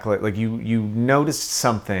exactly, like you noticed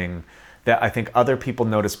something that I think other people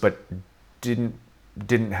noticed, but didn't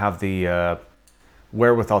have the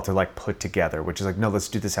wherewithal to like put together, which is like, no, let's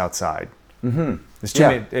do this outside. Mm-hmm. There's too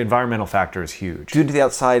many, environmental factor is huge. Due to the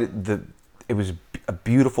outside, it was a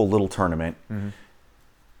beautiful little tournament. Mm-hmm.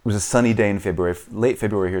 It was a sunny day in February. Late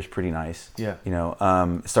February here is pretty nice. Yeah. You know,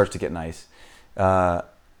 it starts to get nice. And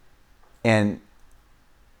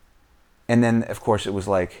then of course it was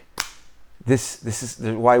like, this is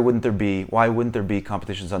why wouldn't there be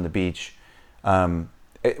competitions on the beach?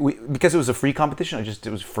 Because it was a free competition. It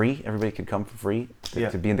was free. Everybody could come for free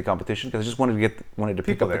to be in the competition, because I just wanted to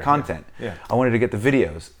pick up the content. Yeah. I wanted to get the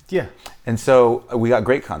videos. Yeah. And so we got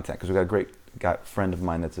great content, because we got a great friend of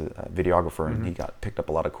mine that's a videographer, and he picked up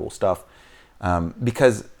a lot of cool stuff.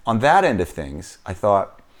 Because on that end of things, I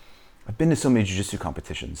thought, I've been to so many jiu-jitsu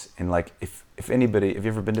competitions, and like if anybody, have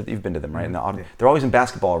you ever been to? You've been to them, right? And they're always in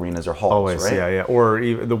basketball arenas or halls, always, right? Yeah. Or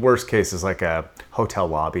even the worst case is like a hotel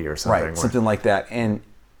lobby or something. Right, something like that. And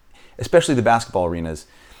especially the basketball arenas,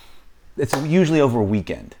 it's usually over a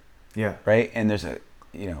weekend. Yeah. Right? And there's a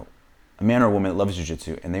man or a woman that loves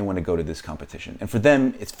jiu-jitsu, and they want to go to this competition. And for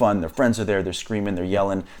them, it's fun. Their friends are there. They're screaming. They're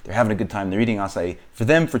yelling. They're having a good time. They're eating acai. For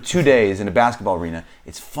them, for 2 days in a basketball arena,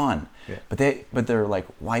 it's fun. Yeah. But their like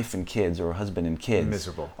wife and kids, or husband and kids,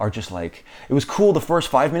 miserable, are just like, it was cool the first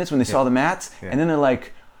 5 minutes when they saw the mats, and then they're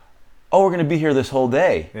like, oh, we're going to be here this whole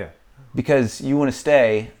day. Yeah. Because you want to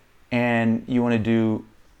stay, and you want to do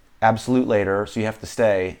absolute later, so you have to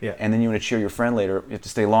stay, and then you want to cheer your friend later, you have to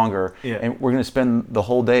stay longer, and we're going to spend the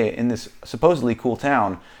whole day in this supposedly cool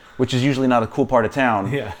town, which is usually not a cool part of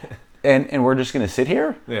town, and we're just going to sit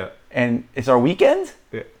here, and it's our weekend.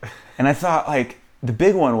 And I thought, like, the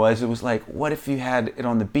big one was, it was like, what if you had it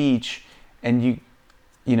on the beach, and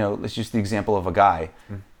you know, let's use the example of a guy,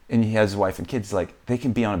 and he has his wife and kids, like, they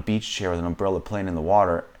can be on a beach chair with an umbrella playing in the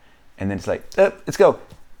water, and then it's like, let's go.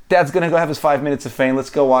 Dad's gonna go have his 5 minutes of fame. Let's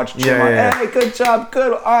go watch. Hey, good job,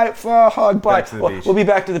 good. All right, hug, bye. We'll be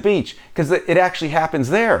back to the beach, because it actually happens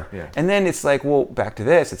there. Yeah. And then it's like, well, back to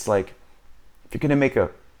this. It's like, if you're gonna make a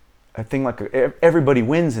thing like everybody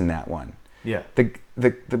wins in that one. Yeah. The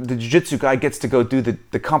jiu-jitsu guy gets to go do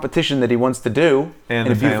the competition that he wants to do, and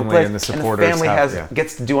in the a beautiful family place, and the supporters and the family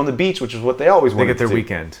gets to do on the beach, which is what they always want. They get their to do.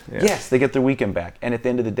 weekend. Yeah. Yes, they get their weekend back, and at the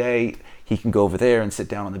end of the day, he can go over there and sit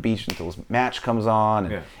down on the beach until his match comes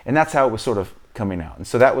on, and that's how it was sort of coming out. And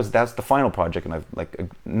so that's the final project, and I'm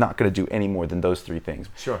not going to do any more than those three things.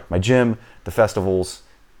 Sure. My gym, the festivals,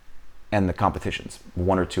 and the competitions,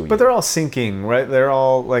 1 or 2 a year. But they're all syncing, right? They're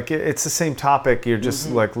all like, it's the same topic. You're just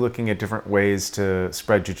like looking at different ways to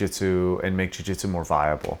spread jiu-jitsu and make jiu-jitsu more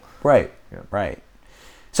viable. Right. Yeah. Right.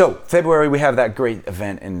 So February, we have that great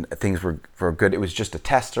event, and things were good. It was just a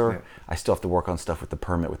tester. Yeah. I still have to work on stuff with the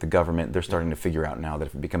permit with the government. They're starting to figure out now that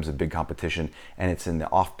if it becomes a big competition and it's in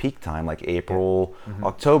the off-peak time, like April,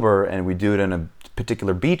 October, and we do it in a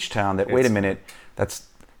particular beach town, wait a minute, that's,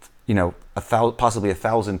 you know, possibly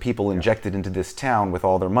 1,000 people injected into this town with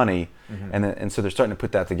all their money, and so they're starting to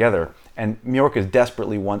put that together. And Majorca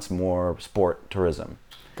desperately wants more sport tourism.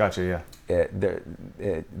 Gotcha. Yeah.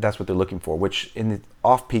 That's what they're looking for. Which in the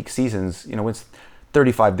off-peak seasons, you know, when it's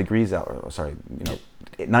 35 degrees out,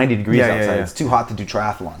 90 degrees outside. It's too hot to do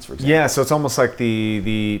triathlons, for example. Yeah, so it's almost like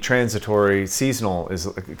the transitory seasonal is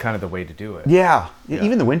kind of the way to do it. Yeah.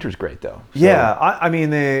 Even the winter's great though. So. Yeah, I mean,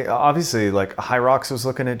 they obviously, like, High Rocks was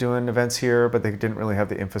looking at doing events here, but they didn't really have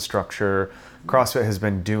the infrastructure. CrossFit has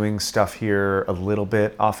been doing stuff here a little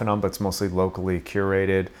bit off and on, but it's mostly locally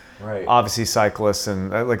curated. Right. Obviously, cyclists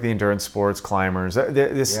and like the endurance sports, climbers.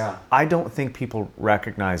 I don't think people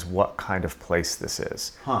recognize what kind of place this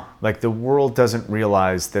is. Like, the world doesn't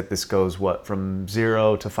realize that this goes from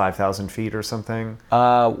 0 to 5,000 feet or something.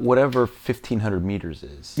 Whatever 1,500 meters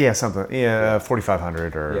is. Yeah, something.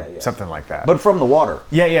 4,500 or something like that. But from the water.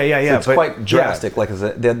 Yeah. So it's quite drastic. Like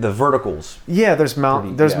the verticals. Yeah, there's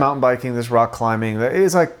mountain biking, there's rock climbing. It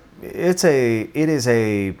is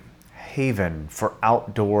a haven for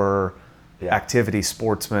outdoor activity,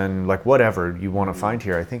 sportsman, like whatever you want to find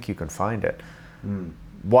here, I think you can find it.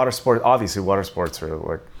 Water sport, obviously water sports are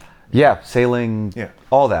like... Yeah, sailing, Yeah.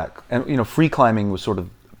 all that. And, you know, free climbing was sort of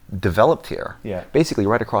developed here. Yeah. Basically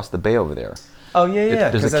right across the bay over there. Oh, yeah,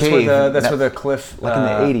 There's because a that's cave. where the cliff... Like in the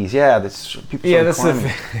 80s, yeah. That's, people Yeah, started that's climbing.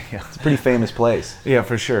 yeah. It's a pretty famous place. Yeah,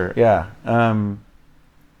 for sure. Yeah.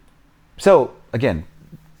 So, again,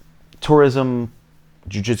 tourism,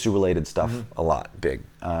 jiu-jitsu related stuff, a lot, big.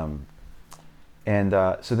 So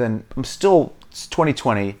then it's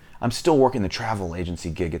 2020, I'm still working the travel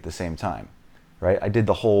agency gig at the same time, right? I did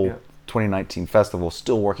the whole 2019 festival,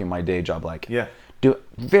 still working my day job,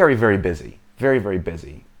 very, very busy, very, very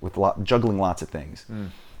busy with juggling lots of things.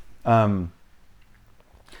 Then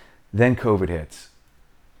COVID hits,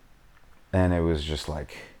 and it was just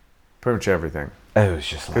like... Pretty much everything. It was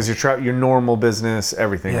just like... Because your normal business,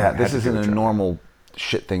 everything. Yeah, had this to do isn't with a travel. normal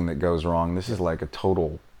shit thing that goes wrong. This is like a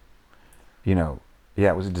total, it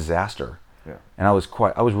was a disaster. Yeah. And I was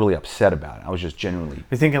really upset about it. I was just genuinely...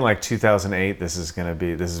 You're thinking like 2008, this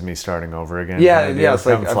is me starting over again? Yeah, Maybe yeah, I was it's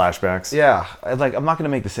like... having flashbacks. Yeah, I'm not going to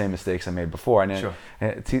make the same mistakes I made before. And Sure.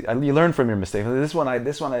 you learn from your mistakes. This one, I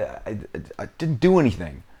didn't do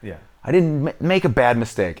anything. Yeah. I didn't make a bad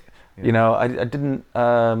mistake. Yeah. I didn't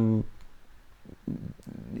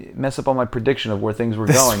mess up on my prediction of where things were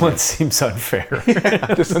going. This one seems unfair.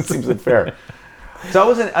 This one seems unfair. So I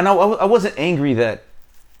wasn't angry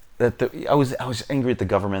I was angry at the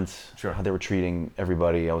government, Sure. how they were treating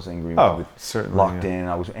everybody. I was angry. Oh, certainly, locked yeah. in.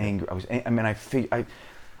 I was angry.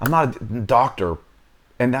 I'm not a doctor,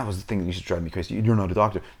 and that was the thing that used to drive me crazy. You're not a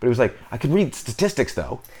doctor, but it was like I could read statistics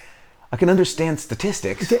though. I can understand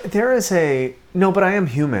statistics. There is but I am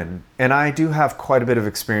human, and I do have quite a bit of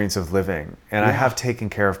experience of living, and I have taken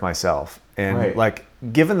care of myself. And Right.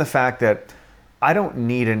 given the fact that I don't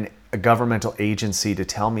need a governmental agency to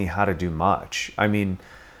tell me how to do much. I mean,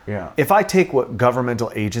 if I take what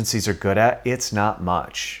governmental agencies are good at, it's not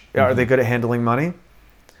much. Are they good at handling money?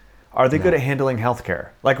 Are they good at handling healthcare?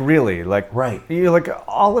 Like really, Right. You're like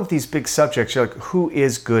all of these big subjects. You're like, who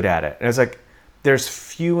is good at it? And it's like, there's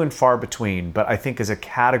few and far between. But I think as a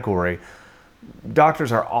category,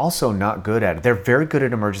 doctors are also not good at it. They're very good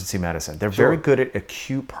at emergency medicine. They're very good at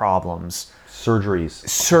acute problems. Surgery,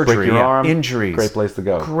 Break your arm, injuries. Great place to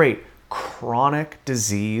go. Great. Chronic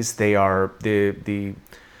disease. They are the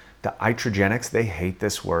iatrogenics, they hate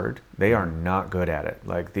this word. They are not good at it.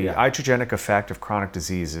 Like the iatrogenic effect of chronic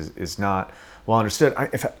disease is not well understood.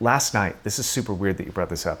 Last night, this is super weird that you brought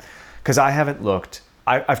this up, because I haven't looked.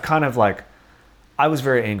 I've kind of I was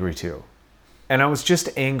very angry too. And I was just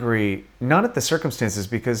angry, not at the circumstances,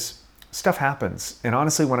 because stuff happens. And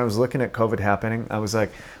honestly, when I was looking at COVID happening, I was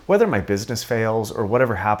like, whether my business fails or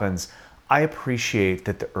whatever happens, I appreciate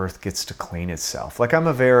that the earth gets to clean itself. Like I'm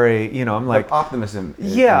a very, I'm like... optimism. Dude,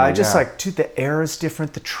 the air is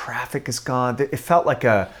different. The traffic is gone. It felt like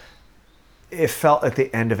the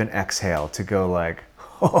end of an exhale to go like,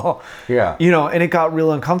 oh. Yeah. And it got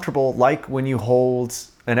real uncomfortable. Like when you hold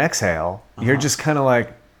an exhale, you're just kind of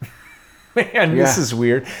like, man, this is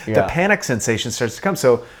weird. The panic sensation starts to come.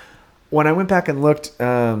 So when I went back and looked,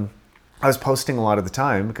 I was posting a lot of the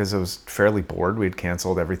time because I was fairly bored. We had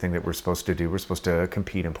canceled everything that we're supposed to do. We're supposed to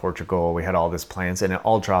compete in Portugal. We had all this plans and it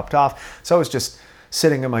all dropped off. So I was just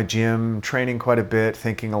sitting in my gym, training quite a bit,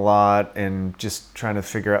 thinking a lot, and just trying to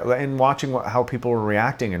figure out and watching how people were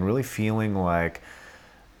reacting and really feeling like,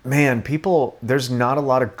 man, there's not a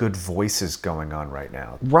lot of good voices going on right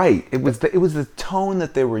now. Right. It was the tone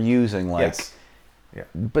that they were using, like, Yes. Yeah.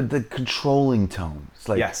 but the controlling tone. It's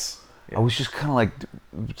like, Yes. Yeah. I was just kind of like,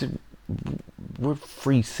 we're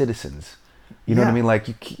free citizens. You know what I mean? Like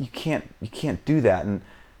you can't do that, and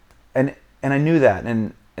I knew that,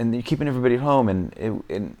 and you're keeping everybody at home,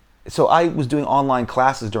 and so I was doing online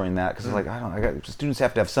classes during that because I was like, students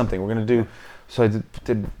have to have something. We're gonna do, so I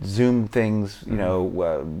did Zoom things,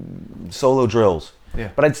 solo drills. Yeah.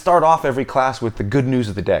 But I'd start off every class with the good news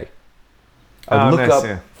of the day. I'd look up,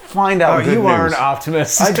 find out. Oh, you are news. an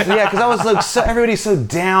optimist. Because I was like, everybody's so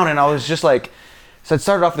down, and I was just like. So I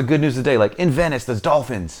started off the good news of the day, like in Venice, there's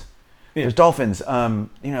dolphins. Yeah. There's dolphins,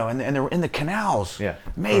 and they're in the canals. Yeah.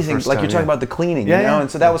 Amazing. First like time, you're talking about the cleaning, Yeah.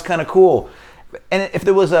 And so that was kind of cool. And if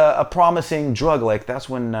there was a promising drug, like that's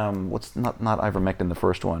when what's not ivermectin, the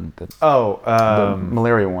first one, the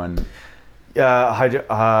malaria one.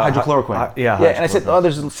 Hydrochloroquine. Yeah. And I said,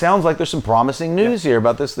 sounds like there's some promising news here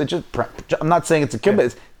about this. I'm not saying it's a kid, but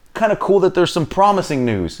it's kind of cool that there's some promising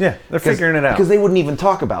news. Yeah, they're figuring it out. Because they wouldn't even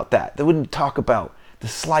talk about that. They wouldn't talk about the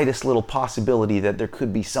slightest little possibility that there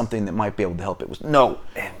could be something that might be able to help. It was no.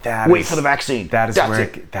 And wait for the vaccine. That is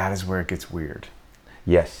where it gets weird.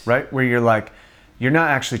 Yes. Right? Where you're like, you're not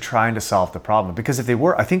actually trying to solve the problem. Because if they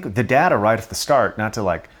were, I think the data right at the start, not to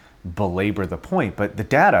like belabor the point, but the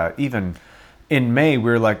data, even in May,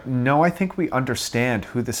 we were like, no, I think we understand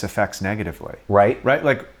who this affects negatively. Right. Right?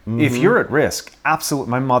 Like, if you're at risk,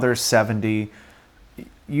 absolutely. My mother's 70.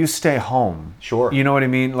 You stay home. Sure. You know what I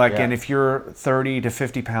mean? Like, Yeah. and if you're 30 to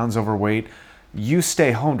 50 pounds overweight, you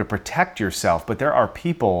stay home to protect yourself. But there are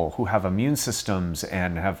people who have immune systems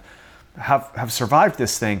and have survived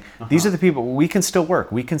this thing. These are the people. We can still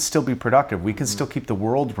work. We can still be productive. We can still keep the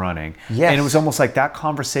world running. Yes. And it was almost like that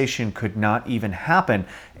conversation could not even happen.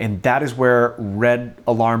 And that is where red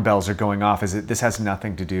alarm bells are going off. Is that this has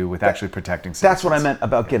nothing to do with actually protecting citizens. That's what I meant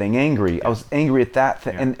about getting angry. I was angry at that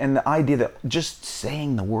thing. And the idea that just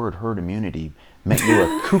saying the word herd immunity meant you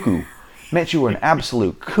were cuckoo. Meant you were an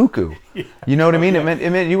absolute cuckoo. You know what I mean? It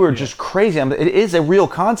meant you were just crazy. It is a real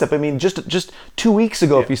concept. I mean, just 2 weeks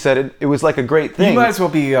ago, if you said it, it was like a great thing. You might as well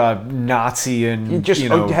be a Nazi in Just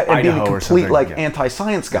Idaho being a or complete something. like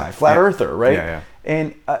anti-science guy, flat earther, right? Yeah,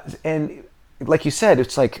 And like you said,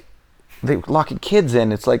 it's like they locking kids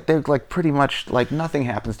in. It's like they're like pretty much like nothing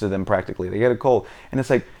happens to them practically. They get a cold, and it's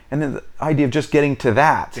like, and then the idea of just getting to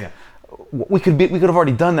that. Yeah. We could have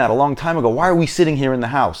already done that a long time ago. Why are we sitting here in the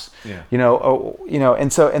house? Yeah.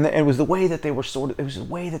 And so it was the way that they were sort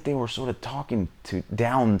of talking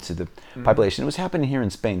down to the population. It was happening here in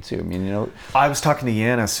Spain too. I mean, I was talking to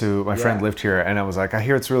Yanis, who my friend lived here, and I was like, I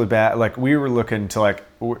hear it's really bad. Like, we were looking to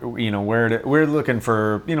we're looking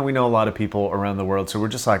for, we know a lot of people around the world, so we're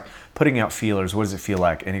just like putting out feelers. What does it feel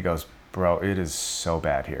like? And he goes, bro, it is so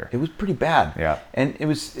bad here. it was pretty bad. Yeah. And it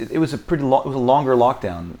was a longer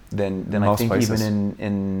lockdown than I Most think places. even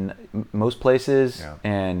in most places Yeah.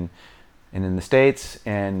 and in the States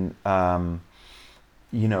and And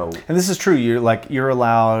this is true. You're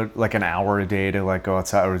allowed like an hour a day to like go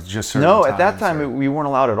outside, or just certain no, at that times, time we weren't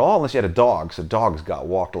allowed at all unless you had a dog. So dogs got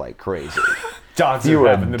walked like crazy. dogs You are were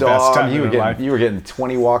having a the best time dog. You of were their life. getting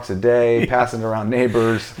 20 walks a day, passing around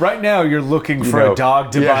neighbors. Right now, you're looking for a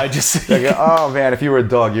dog to buy. Just so Like, oh man, if you were a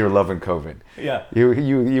dog, you were loving COVID. Yeah.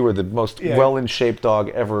 You were the most well in shape dog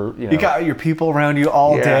ever. you got your people around you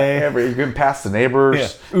all day. You can pass the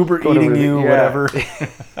neighbors. Yeah. Uber go to eating you, whatever.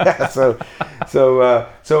 Yeah, so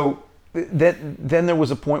then there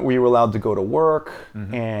was a point where you were allowed to go to work,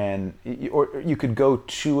 and or you could go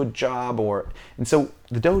to a job, and so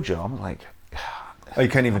the dojo. I'm like, Oh, you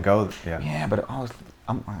can't even go. Yeah. yeah, but I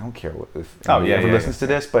don't care if Oh, anybody yeah, ever yeah, listens to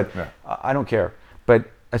this, but Yeah. I don't care. But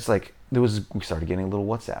it's like we started getting a little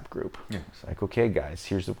WhatsApp group. Yeah. It's like, okay, guys,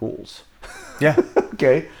 here's the rules. Yeah.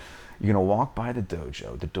 Okay, you're gonna walk by the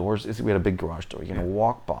dojo. The doors. We had a big garage door. You're gonna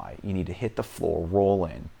walk by. You need to hit the floor, roll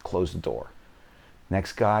in, close the door.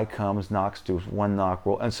 Next guy comes, knocks, does one knock,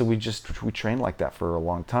 roll, and so we trained like that for a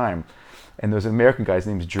long time. And there's an American guy, his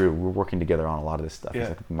name's Drew. We're working together on a lot of this stuff. Yeah. He's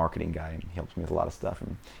like a marketing guy, and he helps me with a lot of stuff.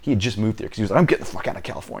 And he had just moved here because he was like, I'm getting the fuck out of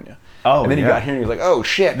California. Oh, and then he yeah. got here and he was like, oh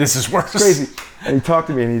shit, This is worse. It's crazy. And he talked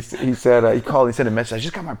to me and he said, he called, he sent a message. I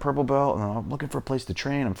just got my purple belt and I'm looking for a place to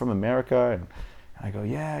train. I'm from America. And I go,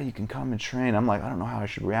 yeah, you can come and train. I'm like, I don't know how I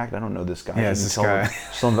should react. I don't know this guy. Yeah, I it's didn't this tell him- guy.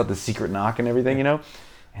 Tell him about the secret knock and everything,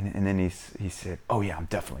 And then he said, oh yeah, I'm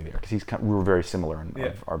definitely there, because we were very similar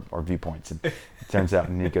in our viewpoints. And it turns out,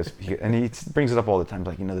 and he goes, and he brings it up all the time. He's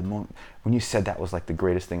like, the moment when you said that was like the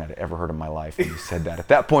greatest thing I'd ever heard in my life. When you said that, at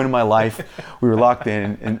that point in my life, we were locked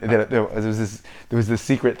in, and there was this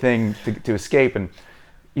secret thing to escape, and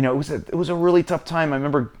it was a really tough time. I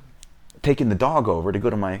remember taking the dog over to go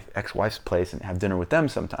to my ex-wife's place and have dinner with them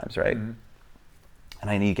sometimes, right? Mm-hmm. And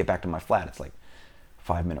I need to get back to my flat. It's like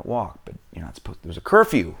 5-minute walk, but you're not supposed. There's a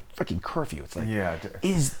curfew, freaking curfew. It's like,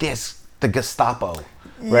 is this the Gestapo?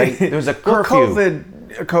 Right? There's a curfew. Well,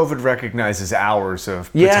 COVID recognizes hours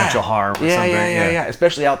of potential harm or something. Yeah.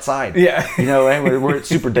 Especially outside. Yeah. Where it's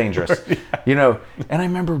super dangerous. And I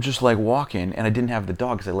remember just like walking, and I didn't have the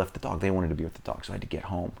dog because I left the dog. They wanted to be with the dog, so I had to get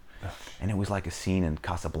home. And it was like a scene in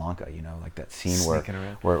Casablanca, like that scene where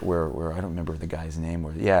I don't remember the guy's name.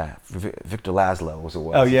 Victor Laszlo was.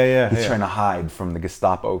 Oh yeah. He's trying to hide from the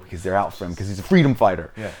Gestapo because they're out for him because he's a freedom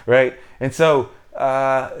fighter. Yeah. Right. And so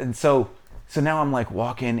now I'm like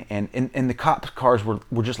walking, and the cop cars were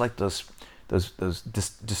just like those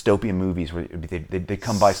dystopian movies where they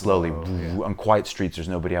come by slowly on quiet streets. There's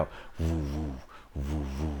nobody out.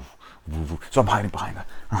 So I'm hiding behind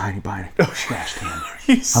a trash can.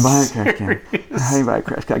 I'm behind a trash can. I'm hiding behind a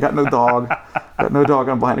trash can. I got no dog.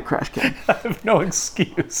 I'm behind a trash can. I have no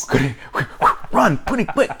excuse. Run,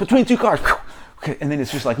 between two cars. Okay, and then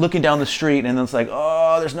it's just like looking down the street, and then it's like,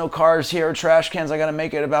 oh, there's no cars here, trash cans. I got to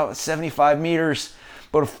make it about 75 meters.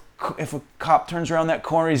 But if a cop turns around that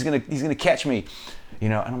corner, he's gonna catch me. You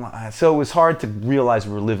know, and I'm like, so it was hard to realize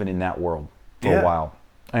we were living in that world for a while.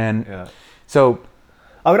 And so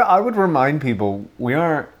I would remind people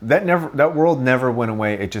that world never went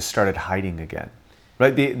away. It just started hiding again,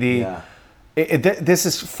 right? This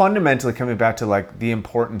is fundamentally coming back to like the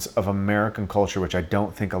importance of American culture, which I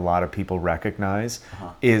don't think a lot of people recognize.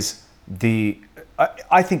 Is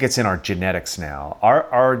I think it's in our genetics now.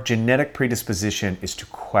 Our genetic predisposition is to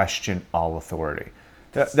question all authority.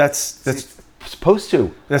 That's supposed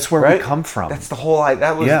to. That's where right? we come from. That's the whole.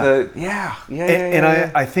 That was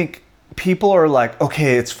I think people are like,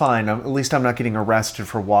 okay, it's fine. At least I'm not getting arrested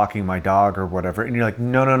for walking my dog or whatever. And you're like,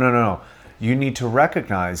 no. You need to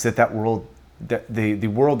recognize that world, that the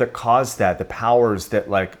world that caused that, the powers that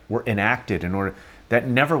like were enacted in order, that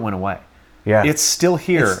never went away. Yeah. It's still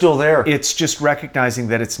here. It's still there. It's just recognizing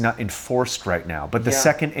that it's not enforced right now. But the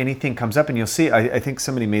second anything comes up, and you'll see, I think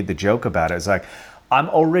somebody made the joke about it. It's like, I'm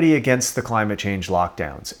already against the climate change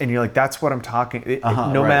lockdowns. And you're like, that's what I'm talking.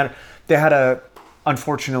 No matter, they had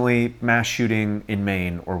unfortunately, mass shooting in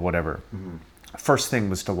Maine or whatever. First thing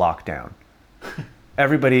was to lock down.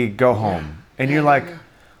 Everybody go home. And you're like,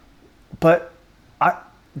 but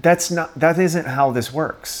that isn't how this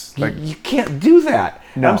works. Like, you can't do that.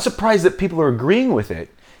 No. I'm surprised that people are agreeing with it,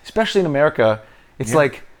 especially in America. It's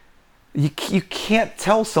like you can't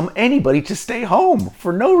tell anybody to stay home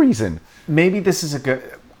for no reason. Maybe this is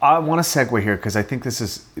I want to segue here because I think this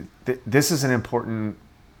is an important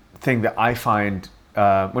thing that I find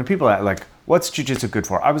when people are like, what's jiu-jitsu good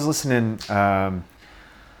for? I was listening,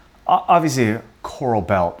 obviously Coral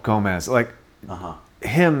Belt Gomez, like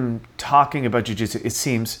him talking about jiu-jitsu, it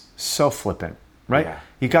seems so flippant, right? Yeah.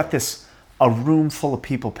 You got a room full of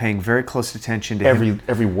people paying very close attention to him.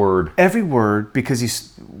 Every word. Every word, because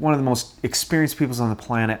he's one of the most experienced people on the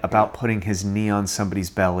planet about putting his knee on somebody's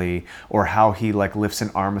belly or how he like lifts an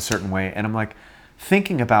arm a certain way. And I'm like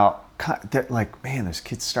thinking about that, like, man, there's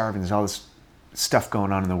kids starving. There's all this stuff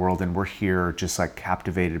going on in the world, and we're here just like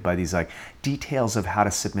captivated by these like details of how to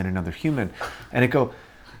submit another human. And I go,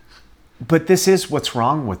 but this is what's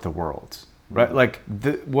wrong with the world. Right, like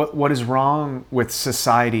what is wrong with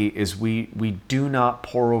society is we do not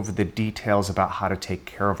pore over the details about how to take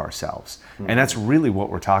care of ourselves, and that's really what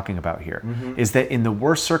we're talking about here. Is that in the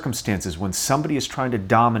worst circumstances, when somebody is trying to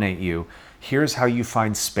dominate you, here's how you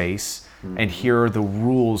find space, and here are the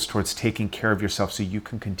rules towards taking care of yourself so you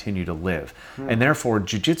can continue to live. And therefore,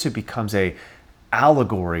 jiu-jitsu becomes a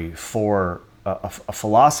allegory for a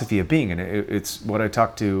philosophy of being, and it's what I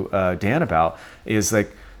talked to Dan about. Is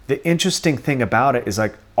like, the interesting thing about it is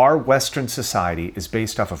like our Western society is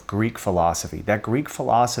based off of Greek philosophy. That Greek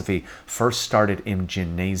philosophy first started in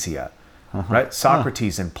gymnasia, right?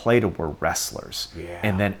 Socrates and Plato were wrestlers.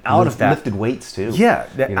 And then out of that... lifted weights too. Yeah,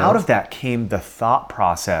 out of that came the thought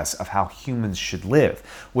process of how humans should live,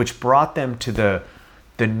 which brought them to the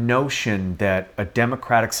notion that a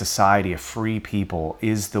democratic society, a free people,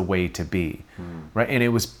 is the way to be, right? And it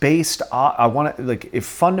was based on, if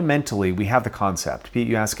fundamentally we have the concept. Pete,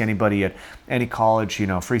 you ask anybody at any college,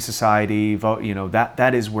 free society, vote,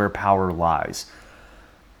 that is where power lies.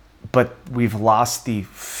 But we've lost the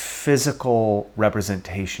physical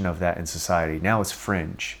representation of that in society. Now it's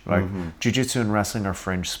fringe, right? Jiu-jitsu and wrestling are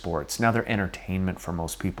fringe sports. Now they're entertainment for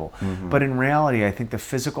most people. But in reality, I think the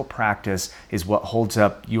physical practice is what holds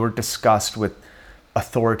up your disgust with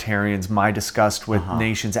authoritarians, my disgust with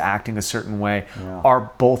nations acting a certain way,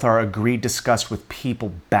 both our agreed disgust with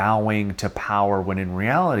people bowing to power, when in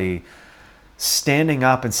reality, standing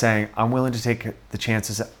up and saying, I'm willing to take the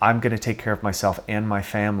chances, I'm going to take care of myself and my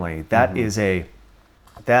family, that is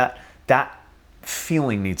that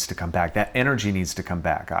feeling needs to come back. That energy needs to come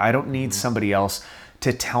back. I don't need somebody else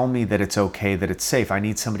to tell me that it's okay, that it's safe. I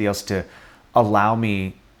need somebody else to allow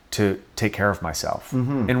me to take care of myself.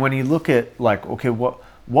 And when you look at like, okay, what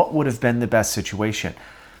would have been the best situation?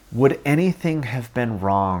 Would anything have been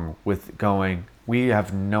wrong with going, we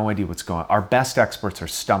have no idea what's going on. Our best experts are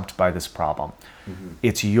stumped by this problem.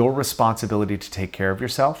 It's your responsibility to take care of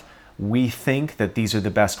yourself. We think that these are the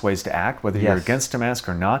best ways to act, whether you're against a mask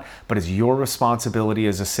or not, but it's your responsibility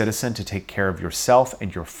as a citizen to take care of yourself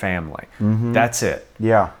and your family. That's it.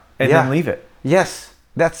 Yeah. And then leave it. Yes,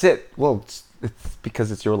 that's it. Well, it's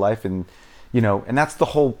because it's your life, and and that's the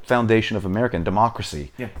whole foundation of American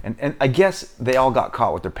democracy. Yeah. And I guess they all got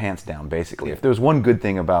caught with their pants down, basically. If there's one good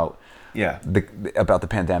thing about the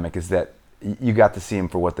pandemic, is that you got to see them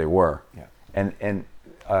for what they were. And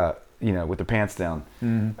with their pants down.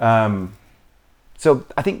 So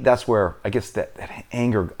I think that's where I guess that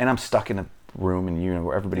anger, and I'm stuck in a room, and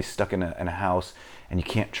where everybody's stuck in a house, and you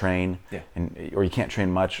can't train, or you can't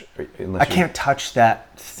train much unless I can't touch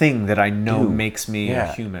that thing that I know Dude, makes me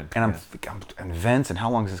a human. And I'm in events, and how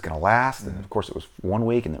long is this going to last? And of course, it was 1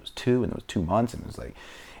 week, and it was 2, and it was 2 months, and it was like,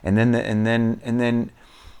 and then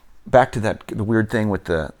back to the weird thing with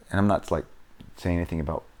and I'm not like saying anything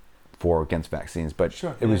about for or against vaccines, but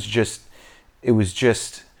it was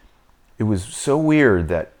so weird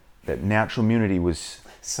that natural immunity was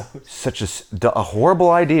such a horrible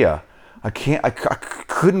idea. I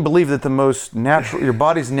couldn't believe that the most natural, your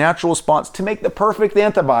body's natural response to make the perfect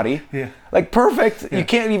antibody, like perfect. You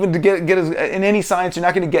can't even get in any science. You're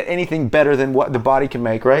not going to get anything better than what the body can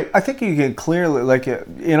make, right? I think you can clearly, like,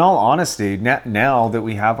 in all honesty, now that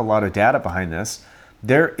we have a lot of data behind this,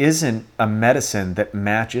 there isn't a medicine that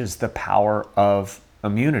matches the power of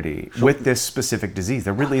immunity with this specific disease.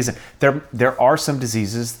 There really isn't. There are some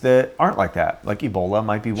diseases that aren't like that. Like Ebola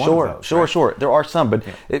might be one of those. Sure. There are some, but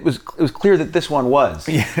it was clear that this one was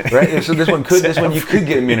right. So this one you could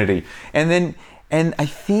get immunity. And I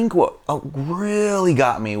think what really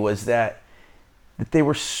got me was that they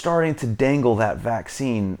were starting to dangle that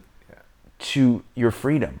vaccine to your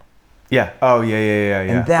freedom. Yeah. Oh yeah.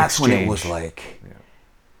 And that's when it was like.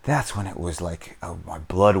 That's when it was like, oh, my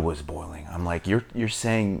blood was boiling. I'm like, you're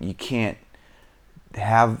saying you can't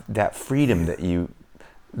have that freedom that you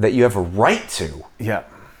have a right to. Yeah.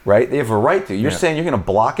 Right? They have a right to. You're saying you're going to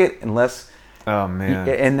block it unless. Oh man.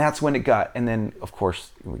 And that's when it got. And then of course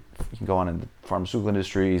you can go on in the pharmaceutical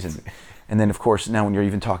industries, and then of course now when you're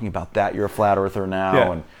even talking about that, you're a flat earther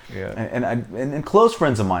now. And close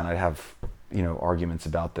friends of mine, I'd have arguments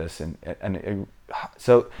about this,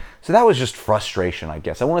 so that was just frustration, I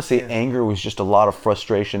guess. I want to say anger was just a lot of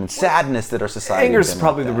frustration and sadness that our society. Anger is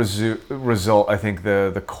probably the result. I think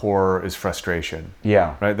the core is frustration.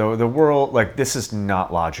 Yeah. Right. The world, like, this is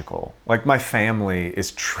not logical. Like, my family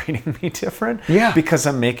is treating me different. Yeah. Because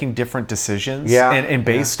I'm making different decisions. Yeah. And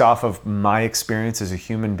based off of my experience as a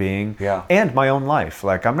human being. Yeah. And my own life.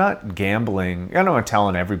 Like, I'm not gambling. I'm not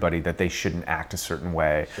telling everybody that they shouldn't act a certain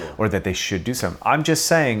way or that they should do something. I'm just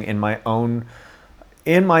saying in my own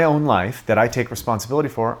life that I take responsibility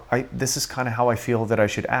for, this is kind of how I feel that I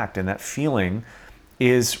should act. And that feeling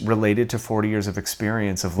is related to 40 years of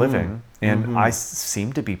experience of living. And I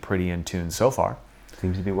seem to be pretty in tune so far.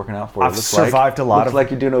 Seems to be working out for you. I've survived a lot looks like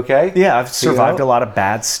you're doing okay. Yeah, I've survived a lot of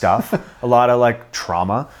bad stuff, a lot of like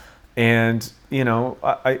trauma. And, and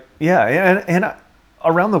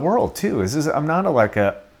around the world too. I'm not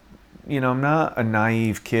I'm not a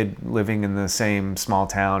naive kid living in the same small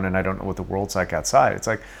town and I don't know what the world's like outside. It's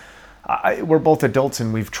like we're both adults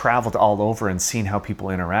and we've traveled all over and seen how people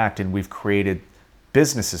interact, and we've created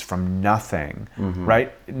businesses from nothing,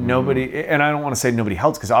 right? Nobody, and I don't want to say nobody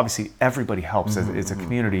helps, because obviously everybody helps. It's a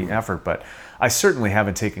community effort, but I certainly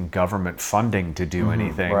haven't taken government funding to do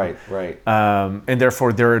anything. Right. And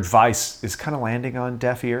therefore their advice is kind of landing on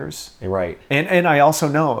deaf ears. Right. And I also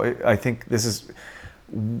know, I think this is,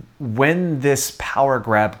 when this power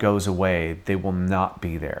grab goes away, they will not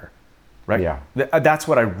be there, right? Yeah. That's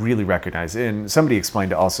what I really recognize. And somebody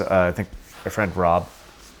explained also, I think my friend Rob,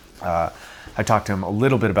 I talked to him a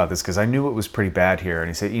little bit about this because I knew it was pretty bad here. And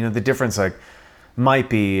he said, the difference might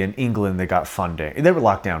be in England, they got funding. They were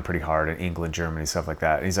locked down pretty hard in England, Germany, stuff like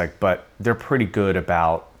that. And he's like, but they're pretty good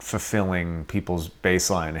about fulfilling people's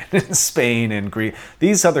baseline. In Spain and Greece,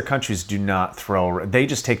 these other countries do not they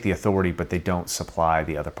just take the authority, but they don't supply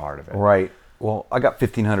the other part of it. Right. Well, I got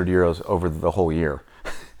 1,500 euros over the whole year.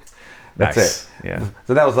 That's nice. it. Yeah.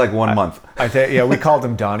 So that was like 1 month. I think, we called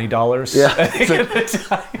them Donnie dollars. Yeah.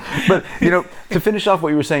 But, to finish off what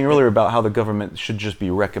you were saying earlier about how the government should just be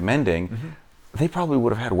recommending, they probably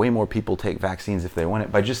would have had way more people take vaccines if they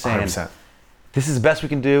wanted, by just saying, 100%. This is the best we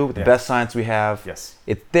can do with the best science we have. Yes.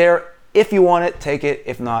 It's there. If you want it, take it.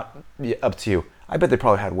 If not, up to you. I bet they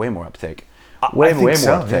probably had way more uptake. Way more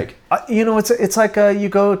uptake. It's like you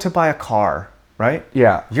go to buy a car, right?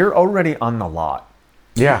 Yeah. You're already on the lot.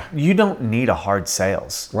 Yeah. You don't need a hard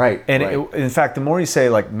sales. Right. And in fact, the more you say,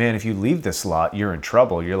 like, man, if you leave this lot, you're in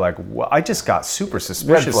trouble. You're like, well, I just got super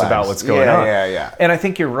suspicious about what's going on. Yeah. And I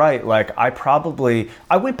think you're right. Like,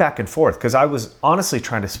 I went back and forth because I was honestly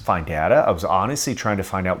trying to find data. I was honestly trying to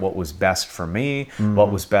find out what was best for me,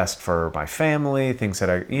 what was best for my family, things that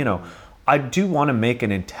I do want to make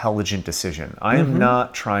an intelligent decision. I am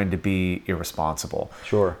not trying to be irresponsible.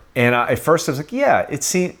 Sure. And at first I was like, yeah,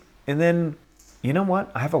 and then, you know what?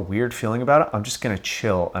 I have a weird feeling about it. I'm just going to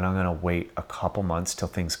chill and I'm going to wait a couple months till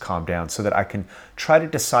things calm down so that I can try to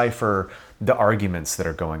decipher the arguments that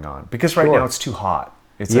are going on. Because right now it's too hot.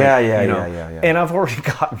 It's yeah. And I've already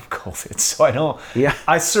gotten COVID, so I don't. Yeah.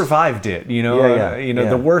 I survived it.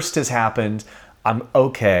 The worst has happened. I'm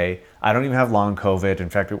okay. I don't even have long COVID. In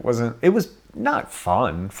fact, it was not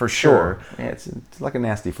fun for sure. Yeah, it's like a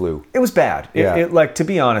nasty flu. It was bad. Yeah. It like, to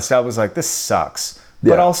be honest, I was like, this sucks.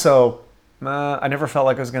 Yeah. But also, I never felt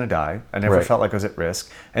like I was going to die. I never Right. felt like I was at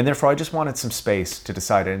risk. And therefore, I just wanted some space to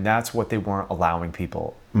decide. And that's what they weren't allowing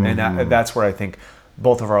people. And that's where I think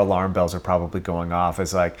both of our alarm bells are probably going off,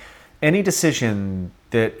 is like, any decision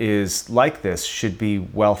that is like this should be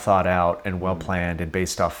well thought out and well planned and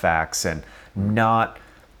based off facts, and not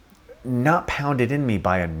pounded in me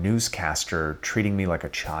by a newscaster treating me like a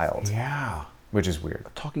child. Yeah. Which is weird.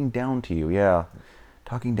 Talking down to you, yeah.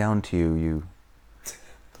 Talking down to you, you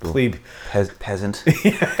Plebe. peasant.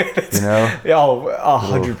 You know? Oh,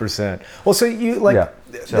 100%. Well, so you like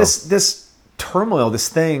this turmoil, this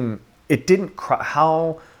thing, it didn't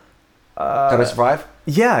how Did I survive?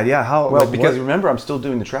 yeah, how Well, like, because what- remember, I'm still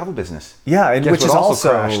doing the travel business. yeah, and Guess which what is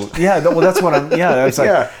also also crashed? yeah, well, that's what I'm it's like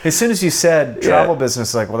Yeah. as soon as you said travel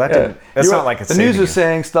business, like, well, that didn't, that's You're not right. like it's the news saving is you.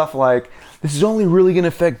 saying stuff like, this is only really going to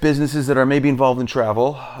affect businesses that are maybe involved in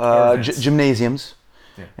travel, events. gymnasiums,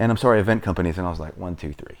 Yeah. and I'm sorry, event companies. And I was like, 1,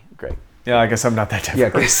 2, 3, great. Yeah, I guess I'm not that Yeah,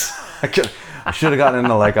 different. I should have gotten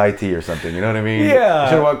into like IT or something. You know what I mean? Yeah. I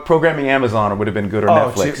should have programming Amazon. It would have been good, or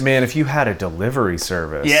Netflix. Man, if you had a delivery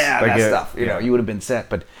service, Yeah, like that stuff. You know, you would have been set.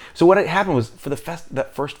 But so what had happened was, for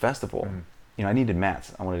that first festival, you know, I needed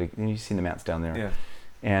mats. I wanted to. You've seen the mats down there. Yeah.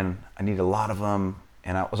 And I needed a lot of them.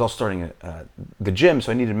 And I was also starting the gym,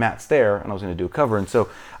 so I needed mats there, and I was going to do a cover. And so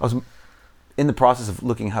I was in the process of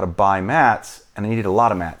looking how to buy mats, and I needed a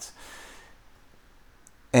lot of mats.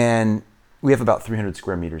 And we have about 300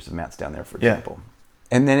 square meters of mats down there, for example.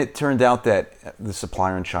 And then it turned out that the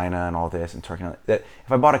supplier in China and all this, and talking about that,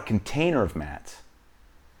 if I bought a container of mats,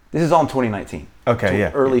 this is all in 2019. Okay,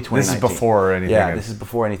 yeah. Early 2019. This is before anything. Yeah, this is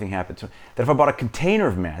before anything happened. So that if I bought a container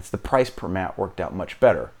of mats, the price per mat worked out much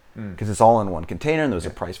better, because it's all in one container, and there was a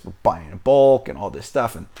price for buying in bulk and all this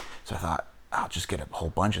stuff. And so I thought, I'll just get a whole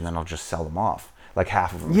bunch, and then I'll just sell them off, like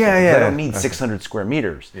half of them. Yeah, Because yeah. I don't need 600 square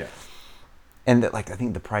meters. Yeah. And that, like, I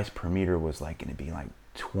think the price per meter was like going to be like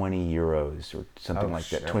 20 euros or something like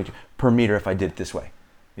that, shit. 22 per meter if I did it this way.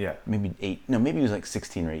 Yeah. Maybe maybe it was like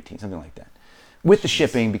 16 or 18, something like that. With the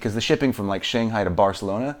shipping, because the shipping from like Shanghai to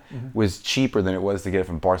Barcelona was cheaper than it was to get it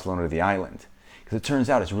from Barcelona to the island. Because it turns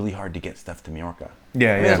out it's really hard to get stuff to Mallorca.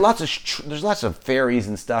 Yeah, I mean, yeah. There's lots of ferries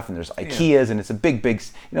and stuff, and there's IKEAs, and it's a big, you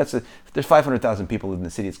know, there's 500,000 people in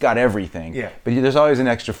the city. It's got everything. Yeah. But there's always an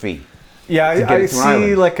extra fee. Yeah, get I it to an see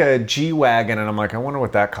island. like a G-Wagon, and I'm like, I wonder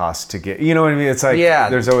what that costs to get. You know what I mean? It's like,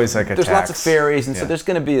 there's always like a there's tax. lots of ferries, and Yeah. so there's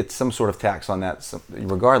going to be some sort of tax on that,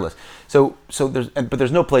 regardless. So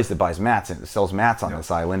there's no place that buys mats and sells mats on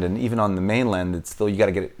this island, and even on the mainland, it's still, you got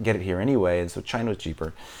to get it here anyway. And so China's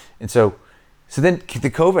cheaper, and so then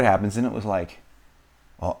the COVID happens, and it was like,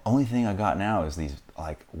 well, only thing I got now is these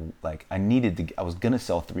like I was gonna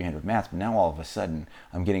sell 300 mats, but now all of a sudden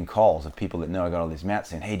I'm getting calls of people that know I got all these mats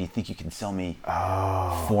saying, hey, do you think you can sell me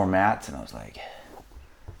 4 mats? And I was like,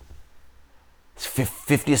 it's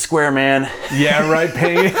 50 a square, man. Yeah, right,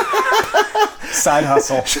 pay. Side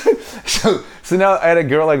hustle. So now I had a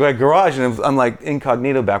girl like my garage, and I'm like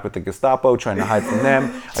incognito back with the Gestapo, trying to hide from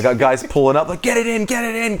them. I got guys pulling up like, get it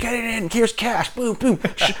in. Here's cash. Boom, boom.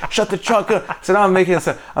 Shut the trunk up. So now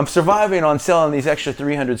I'm surviving on selling these extra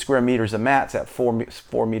 300 square meters of mats at 4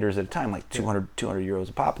 meters at a time, like 200 euros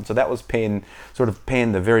a pop. And so that was paying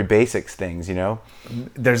the very basics things, you know.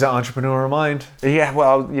 There's an entrepreneur mind. Yeah,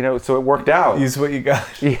 well, you know, so it worked out. Use what you got.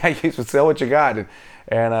 Yeah, you sell what you got.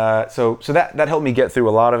 And so that helped me get through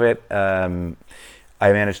a lot of it.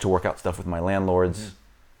 I managed to work out stuff with my landlords.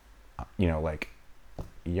 You know, like,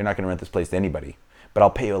 you're not going to rent this place to anybody, but I'll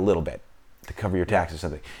pay you a little bit to cover your taxes or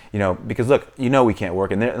something. You know, because look, you know we can't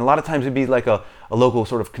work. And a lot of times it'd be like a local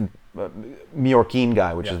sort of Mallorquin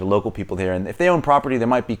guy, which is the local people there. And if they own property, they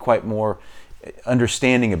might be quite more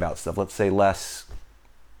understanding about stuff. Let's say less.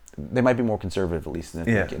 They might be more conservative, at least. And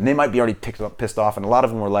they might be already pissed off. And a lot of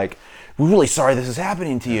them were like, we're really sorry this is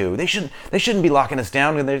happening to you. They shouldn't be locking us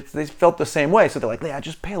down. And they felt the same way. So they're like, yeah,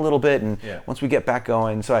 just pay a little bit. And once we get back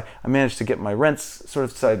going. So I managed to get my rents so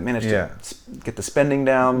I managed to get the spending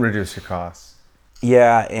down. Reduce your costs.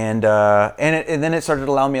 Yeah, and then it started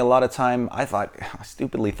to allow me a lot of time. I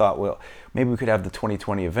stupidly thought, well, maybe we could have the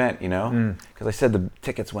 2020 event, you know? Because I said the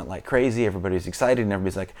tickets went like crazy. Everybody's excited, and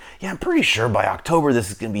everybody's like, yeah, I'm pretty sure by October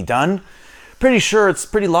this is going to be done. pretty sure it's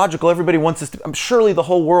pretty logical. Everybody wants this to, surely the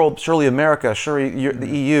whole world, surely America, surely the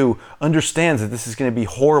EU understands that this is going to be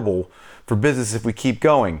horrible for business if we keep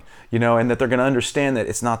going, and that they're going to understand that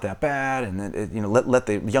it's not that bad, and that let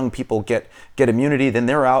the young people get immunity, then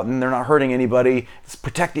they're out and they're not hurting anybody. It's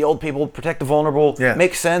protect the old people, protect the vulnerable. Yeah.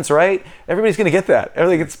 Makes sense, right? Everybody's going to get that.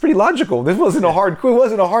 Everything, it's pretty logical. This wasn't a hard quiz. It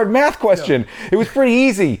wasn't a hard math question. No. It was pretty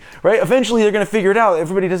easy, right? Eventually they're going to figure it out.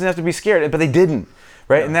 Everybody doesn't have to be scared, but they didn't.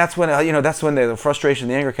 Right, yeah. And that's when that's when the frustration,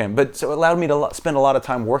 the anger came. But so it allowed me to spend a lot of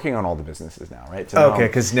time working on all the businesses now, right? So okay,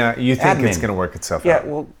 because now you think it's going to work itself out.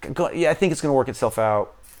 Well, I think it's going to work itself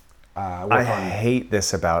out. I hate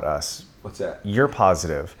this about us. What's that? You're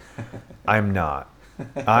positive. I'm not.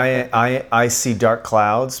 I see dark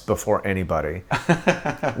clouds before anybody.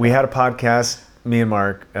 We had a podcast, me and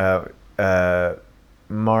Mark,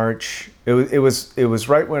 March. It was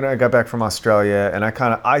right when I got back from Australia, and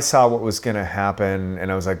I saw what was going to happen,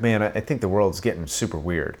 and I was like, man, I think the world's getting super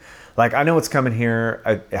weird. Like, I know what's coming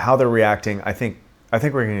here, how they're reacting. I think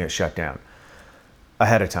we're going to get shut down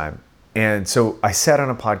ahead of time. And so I sat on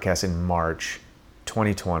a podcast in March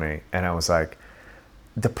 2020, and I was like,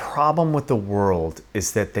 the problem with the world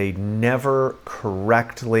is that they never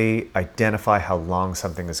correctly identify how long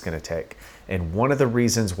something is going to take. And one of the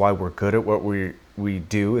reasons why we're good at what we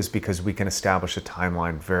do is because we can establish a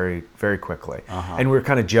timeline very, very quickly. Uh-huh. And we were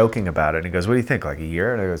kind of joking about it. And he goes, what do you think, like a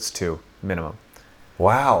year? And I go, it's 2 minimum.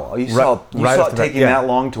 Wow. You saw it taking that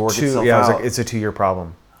long to work itself out. Yeah, I was like, it's a 2-year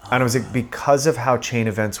problem. And I was like, because of how chain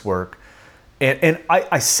events work. And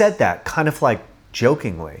I said that kind of like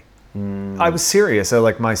jokingly. I was serious. So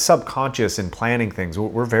like my subconscious in planning things,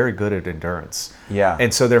 we're very good at endurance. Yeah.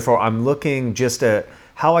 And so therefore I'm looking just at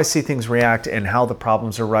how I see things react and how the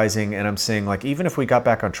problems are rising. And I'm saying, like, even if we got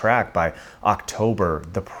back on track by October,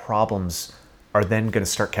 the problems are then going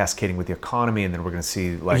to start cascading with the economy. And then we're going to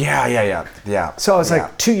see like... Yeah. So I was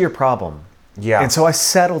like, 2-year problem. Yeah. And so I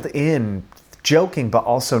settled in joking, but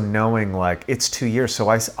also knowing like it's 2 years. So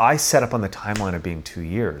I set up on the timeline of being 2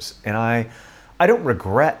 years. And I don't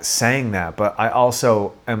regret saying that, but I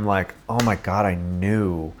also am like, oh my God, I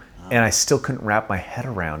knew. And I still couldn't wrap my head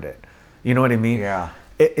around it. You know what I mean? Yeah.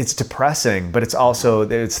 It's depressing, but it's also,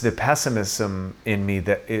 it's the pessimism in me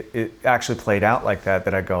that it actually played out like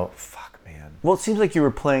that I go, fuck, man. Well, it seems like you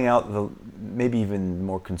were playing out the maybe even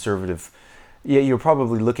more conservative. Yeah, you were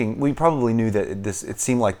probably looking. We probably knew that it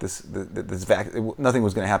seemed like nothing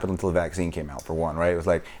was going to happen until the vaccine came out. For one, right? It was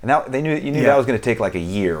like, and now you knew that was going to take like a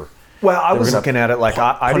year. Well, I was looking at it like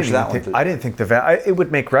I didn't think it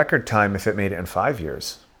would make record time if it made it in 5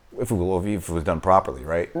 years. If it was done properly,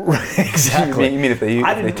 right? Exactly. You mean if they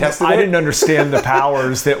tested it? I didn't understand the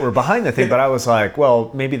powers that were behind the thing, but I was like,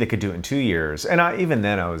 well, maybe they could do it in 2 years. And even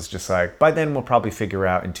then I was just like, by then we'll probably figure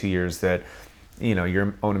out in 2 years that,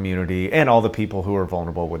 your own immunity and all the people who are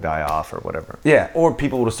vulnerable would die off or whatever. Yeah, or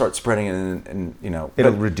people will start spreading it and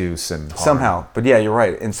it'll reduce and harm. Somehow. But yeah, you're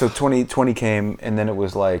right. And so 2020 came, and then it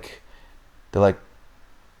was like, they're like,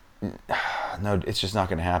 no, it's just not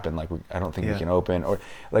going to happen. Like, I don't think we can open, or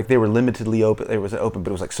like they were limitedly open. It was open,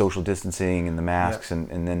 but it was like social distancing and the masks,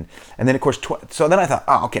 and then of course. So then I thought,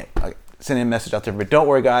 okay, sending a message out to everybody. Don't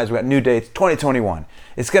worry, guys. We got new dates. 2021.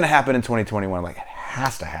 It's going to happen in 2021. I'm like, it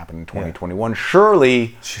has to happen in 2021. Yeah.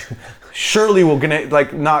 Surely we're gonna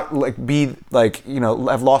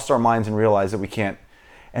have lost our minds and realize that we can't.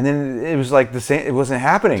 And then it was like the same. It wasn't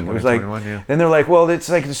happening. It was like, then they're like, well, it's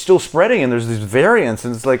like it's still spreading, and there's these variants,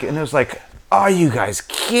 and it was like, are you guys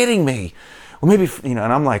kidding me? Well, maybe and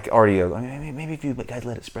I'm like already, maybe if you guys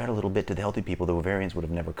let it spread a little bit to the healthy people, the variants would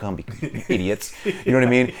have never come. Idiots, you know what I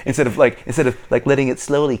mean? Instead of letting it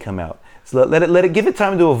slowly come out. So let it give it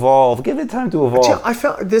time to evolve. Give it time to evolve. I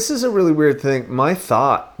felt this is a really weird thing. My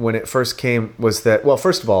thought when it first came was that, well,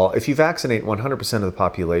 first of all, if you vaccinate 100% of the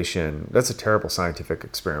population, that's a terrible scientific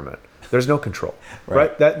experiment. There's no control,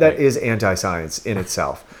 right? That is anti-science in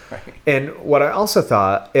itself. Right. And what I also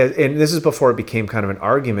thought, and this is before it became kind of an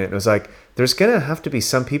argument, it was like, there's going to have to be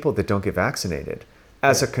some people that don't get vaccinated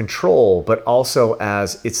as a control, but also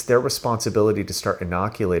as it's their responsibility to start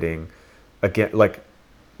inoculating again, like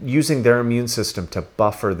using their immune system to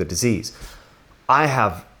buffer the disease. I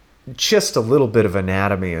have just a little bit of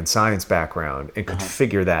anatomy and science background and could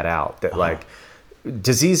figure that out, that like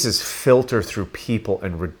diseases filter through people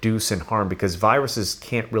and reduce and harm because viruses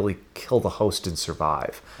can't really kill the host and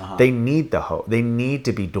survive. They need the host. They need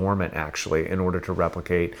to be dormant actually in order to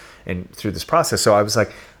replicate and through this process. So I was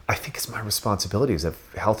like, I think it's my responsibility as a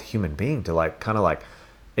healthy human being to like kind of like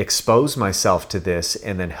expose myself to this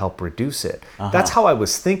and then help reduce it. That's how I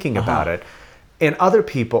was thinking about it. And other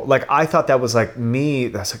people, like, I thought that was like me.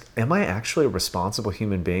 That's like, am I actually a responsible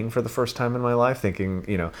human being for the first time in my life? Thinking,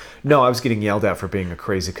 no, I was getting yelled at for being a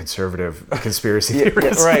crazy conservative conspiracy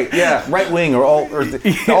theorist. Right, yeah, right wing or all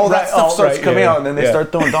that stuff starts coming out, and then they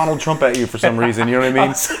start throwing Donald Trump at you for some reason. You know what I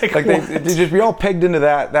mean? Like they just be all pegged into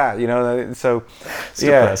that. So it's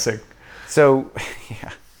depressing. So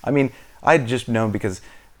yeah, I mean, I'd just known because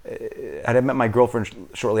I had met my girlfriend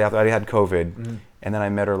shortly after. I had COVID, and then I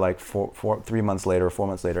met her like 3 months later, 4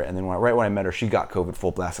 months later, and then right when I met her, she got COVID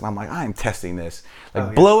full blast, and I'm like, I'm testing this,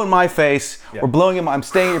 blow in my face. Yeah. We're blowing in. I'm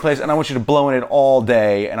staying at your place, and I want you to blow in it all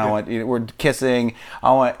day, and I want we're kissing.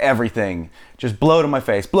 I want everything. Just blow to my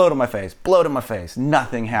face, blow to my face, blow to my face.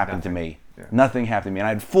 Nothing happened to me. Yeah. Nothing happened to me, and I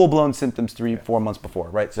had full blown symptoms 3-4 months before,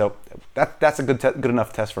 right? So that's a good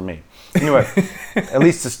enough test for me. Anyway, at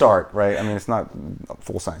least to start, right? I mean, it's not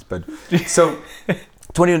full science, but so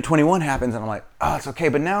 2021 happens, and I'm like, oh, it's okay.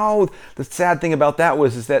 But now the sad thing about that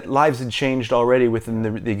is that lives had changed already within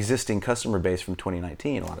the existing customer base from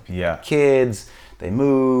 2019. A lot of kids. They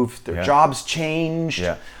moved, their jobs changed,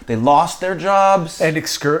 they lost their jobs. And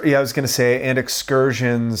I was going to say, and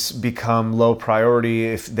excursions become low priority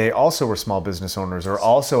if they also were small business owners or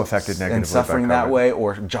also affected negatively and suffering by COVID. That way,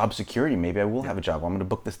 or job security. Maybe I will have a job. I'm going to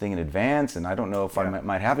book this thing in advance, and I don't know if I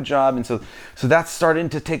might have a job. And so that's starting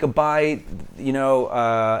to take a bite.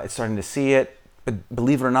 It's starting to see it. But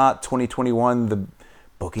believe it or not, 2021, the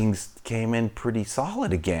bookings came in pretty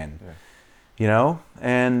solid again. Yeah.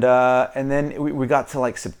 And then we got to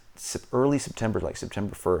like early September, like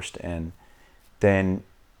September 1st, and then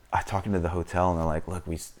I talking to the hotel, and they're like, "Look,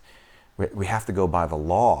 we have to go by the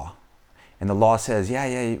law, and the law says,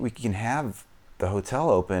 we can have the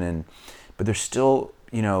hotel open, but there's still,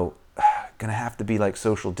 gonna have to be like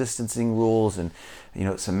social distancing rules and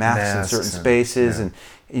some masks in certain spaces, and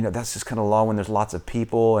that's just kind of law when there's lots of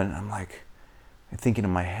people." And I'm like, thinking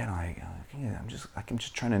in my head, I'm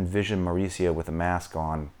just trying to envision Mauricio with a mask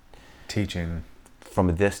on, teaching from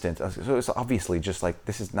a distance. So it's obviously just like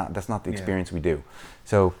that's not the experience we do.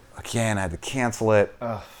 So again, I had to cancel it.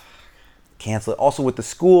 Also with the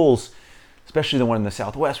schools, especially the one in the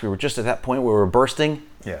Southwest, we were just at that point where we were bursting.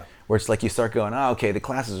 Yeah. Where it's like you start going, okay, the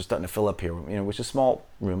classes are starting to fill up here. Which is a small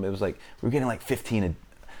room. It was like we were getting like 15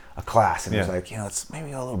 a class, and it was like it's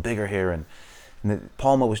maybe a little bigger here, and the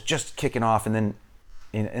Palma was just kicking off, and then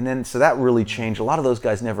so that really changed. A lot of those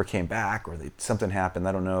guys never came back, or something happened.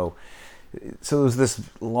 I don't know. So it was this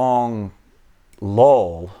long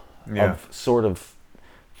lull of sort of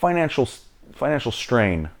financial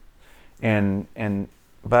strain,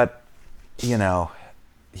 but you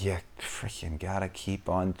freaking gotta keep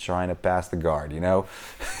on trying to pass the guard. You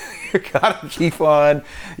gotta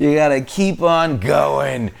keep on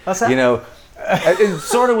going. What's that? It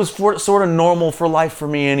sort of was sort of normal for life for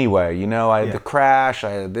me anyway. I had the crash,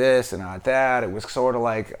 I had this and I had that. It was sort of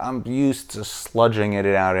like I'm used to sludging it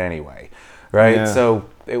out anyway, right? Yeah. So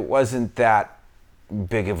it wasn't that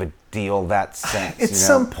big of a deal that sense. At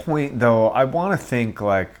some point, though, I want to think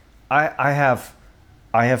like I have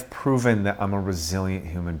proven that I'm a resilient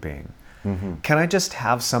human being. Mm-hmm. Can I just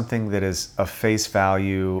have something that is of face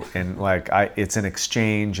value and it's an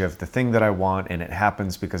exchange of the thing that I want, and it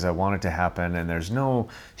happens because I want it to happen, and there's no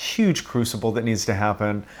huge crucible that needs to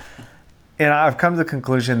happen. And I've come to the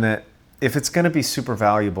conclusion that if it's going to be super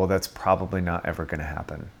valuable, that's probably not ever going to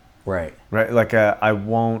happen. Right. Like I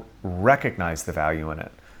won't recognize the value in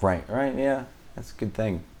it. Right. Yeah, that's a good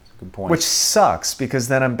thing. That's a good point. Which sucks, because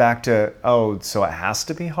then I'm back to, so it has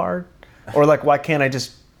to be hard? Or why can't I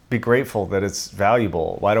just be grateful that it's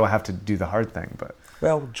valuable? Why do I have to do the hard thing? But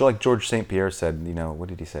like George St. Pierre said, what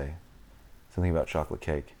did he say? Something about chocolate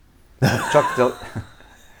cake. Chocolate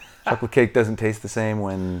cake doesn't taste the same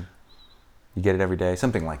when you get it every day.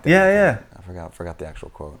 Something like that. Yeah. I forgot the actual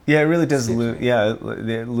quote. Yeah, it really does lose. Yeah,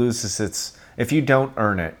 it loses its. If you don't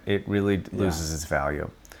earn it, it really loses its value.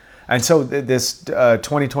 And so this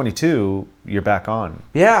 2022, you're back on.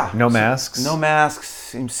 Yeah. No masks. No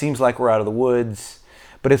masks. It seems like we're out of the woods.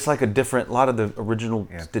 But it's like a lot of the originals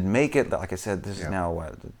didn't make it. Like I said, this is now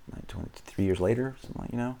 23 years later, something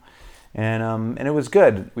like, and it was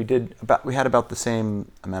good. We had about the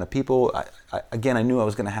same amount of people. I knew I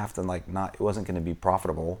was going to have to it wasn't going to be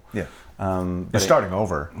profitable. Yeah. You're starting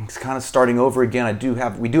over. It's kind of starting over again.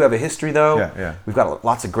 We do have a history though. Yeah. We've got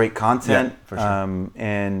lots of great content. Yeah, for sure.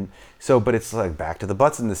 And so, but it's like back to the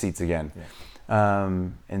butts in the seats again. Yeah.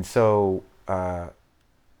 And so.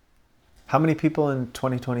 How many people in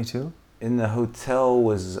 2022? In the hotel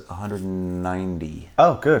was 190.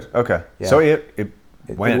 Oh, good. Okay. Yeah. So it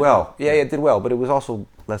went did well. Yeah, it did well, but it was also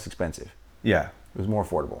less expensive. Yeah. It was more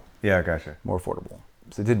affordable. Yeah, gotcha. More affordable.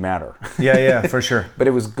 So it did matter. Yeah, for sure. But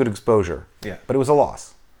it was good exposure. Yeah. But it was a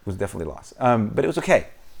loss. It was definitely a loss. But it was okay.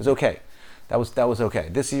 It was okay. That was okay.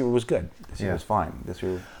 This year was good. This year was fine. This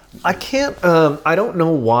year. I can't. I don't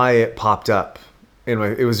know why it popped up.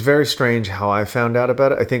 It was very strange how I found out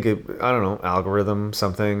about it. I think I don't know, algorithm,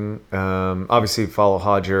 something. Obviously follow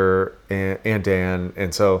Hodger and Dan,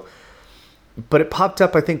 and so. But it popped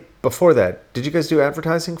up, I think, before that. Did you guys do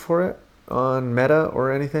advertising for it on Meta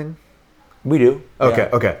or anything? We do. Okay,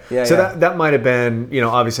 Yeah. okay. Yeah, so yeah. that might have been,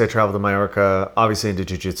 obviously I traveled to Mallorca, obviously into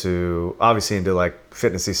jiu-jitsu, obviously into like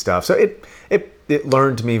fitnessy stuff. So it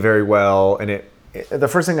learned me very well, and the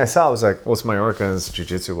first thing I saw was like, well, it's Mallorca and it's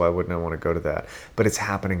jiu-jitsu, why wouldn't I want to go to that? But it's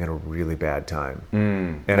happening at a really bad time.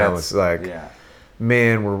 And I was like,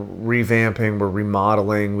 man, we're revamping, we're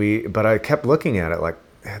remodeling, but I kept looking at it like,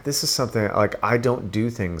 this is something, like, I don't do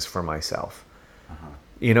things for myself.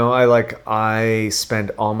 I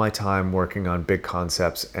spend all my time working on big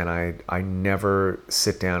concepts, and I never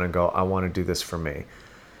sit down and go, I want to do this for me.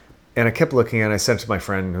 And I kept looking, and I said to my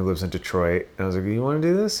friend who lives in Detroit, and I was like, you want to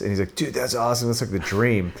do this? And he's like, dude, that's awesome. That's like the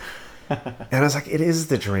dream. And I was like, it is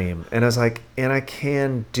the dream. And I was like, and I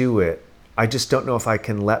can do it. I just don't know if I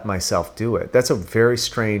can let myself do it. That's a very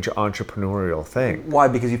strange entrepreneurial thing. Why?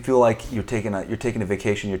 Because you feel like you're taking a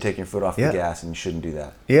vacation, you're taking your foot off the gas, and you shouldn't do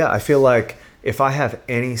that. Yeah, I feel like if I have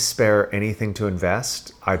any spare anything to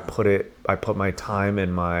invest, I put my time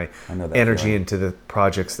and my energy feeling. into the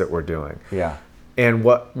projects that we're doing. Yeah. And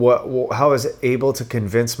how I was able to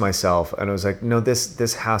convince myself, and I was like, no,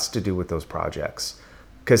 this has to do with those projects,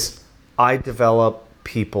 because I develop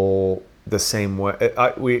people the same way.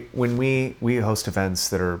 When we host events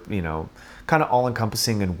that are kind of all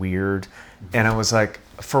encompassing and weird, and I was like,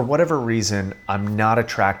 for whatever reason, I'm not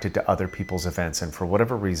attracted to other people's events, and for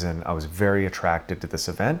whatever reason, I was very attracted to this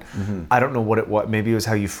event. I don't know what it was. Maybe it was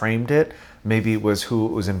how you framed it. Maybe it was who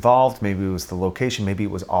it was involved. Maybe it was the location. Maybe it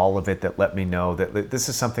was all of it that let me know that this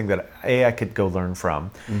is something that A, I could go learn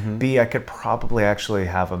from. B, I could probably actually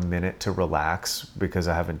have a minute to relax, because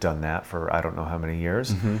I haven't done that for I don't know how many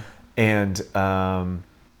years. And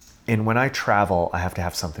when I travel, I have to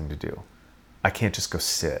have something to do. I can't just go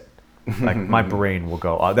sit. Like my brain will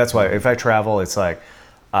go. That's why if I travel, it's like,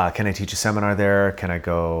 can I teach a seminar there? Can I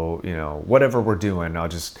go, whatever we're doing,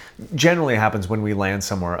 generally it happens when we land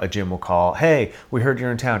somewhere, a gym will call, hey, we heard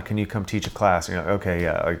you're in town. Can you come teach a class? Okay,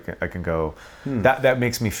 yeah, I can go. That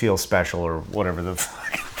makes me feel special, or whatever the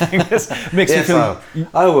fucking thing is. Makes me feel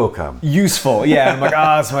I will come. Useful. Yeah, I'm like,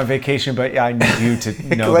 it's my vacation, but yeah, I need you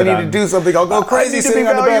to know that I need to do something. I'll go crazy sitting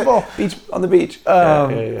on the beach.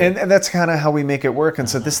 And that's kind of how we make it work. And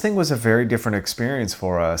so this thing was a very different experience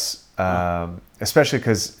for us. Especially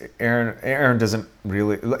because Erin doesn't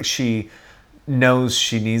really, she knows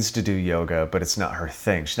she needs to do yoga, but it's not her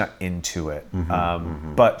thing. She's not into it.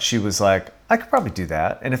 But she was like, I could probably do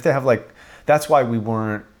that. And if they have that's why we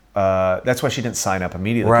weren't, that's why she didn't sign up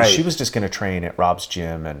immediately. Right. She was just going to train at Rob's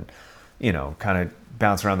gym and, kind of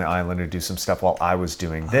bounce around the island and do some stuff while I was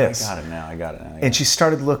doing this. I got it now. And she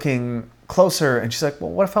started looking closer, and she's like, well,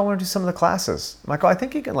 what if I want to do some of the classes? I'm like, I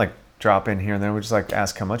think you can drop in here and then we just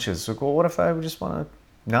ask how much it is. Like, well, what if I would just want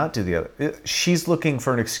to not do the other? She's looking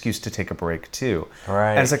for an excuse to take a break too.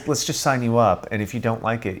 Right. And it's like, let's just sign you up, and if you don't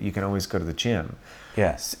like it, you can always go to the gym.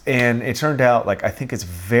 Yes. And it turned out I think it's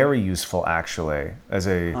very useful actually as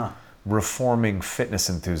a reforming fitness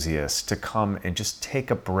enthusiast to come and just take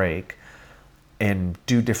a break and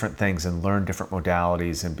do different things and learn different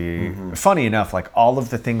modalities and be funny enough, all of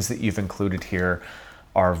the things that you've included here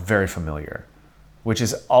are very familiar, which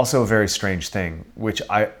is also a very strange thing, which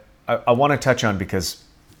I want to touch on, because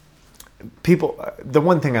the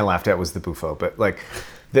one thing I laughed at was the buffo, but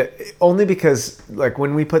only because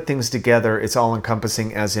when we put things together, it's all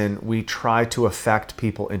encompassing, as in we try to affect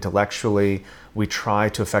people intellectually, we try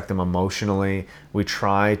to affect them emotionally, we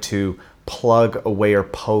try to plug away or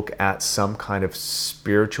poke at some kind of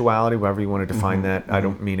spirituality, whatever you want to define that. I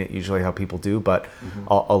don't mean it usually how people do, but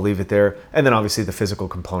I'll leave it there. And then obviously the physical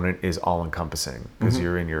component is all encompassing, because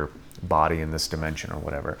you're in your body in this dimension or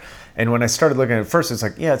whatever. And when I started looking at it first, it's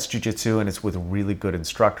it's jiu-jitsu and it's with really good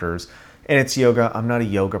instructors and it's yoga. I'm not a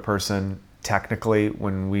yoga person. Technically,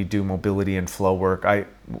 when we do mobility and flow work,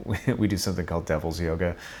 we do something called devil's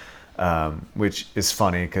yoga, which is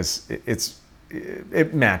funny because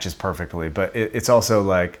it matches perfectly, but it's also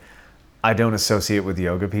I don't associate with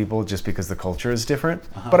yoga people just because the culture is different,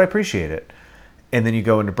 but I appreciate it. And then you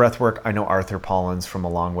go into breath work. I know Arthur Pollins from a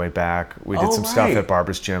long way back. We did some stuff at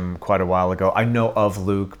Barbara's Gym quite a while ago. I know of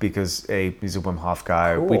Luke because he's a Wim Hof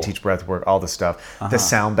guy. Cool. We teach breath work, all the stuff. The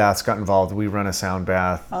sound baths got involved. We run a sound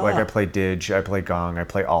bath. Like I play Didge, I play Gong, I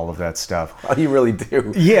play all of that stuff. Oh, you really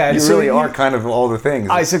do. Yeah. You so really are kind of all the things.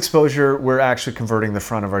 Ice exposure, we're actually converting the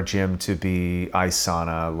front of our gym to be ice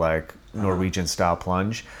sauna, like Norwegian style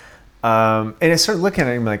plunge. And I started looking at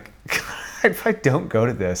it and I'm like, if I don't go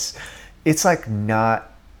to this, it's like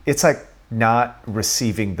not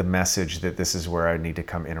receiving the message that this is where I need to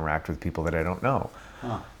come interact with people that I don't know.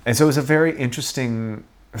 And so it was a very interesting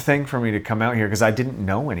thing for me to come out here because I didn't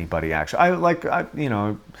know anybody actually.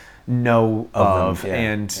 I know of them,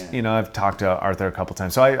 and you know, I've talked to Arthur a couple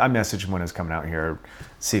times. So I messaged him when I was coming out here,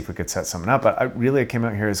 see if we could set something up. But I came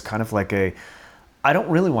out here as kind of like I don't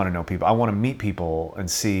really want to know people. I want to meet people and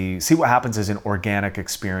see what happens as an organic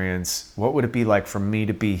experience. What would it be like for me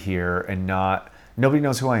to be here and nobody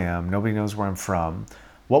knows who I am, nobody knows where I'm from.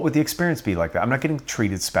 What would the experience be like that? I'm not getting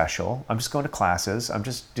treated special. I'm just going to classes. I'm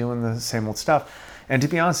just doing the same old stuff. And to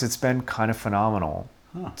be honest, it's been kind of phenomenal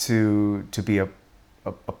to be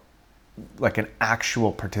like an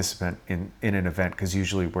actual participant in an event, because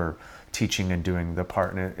usually we're teaching and doing the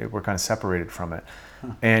part and we're kind of separated from it.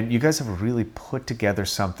 And you guys have really put together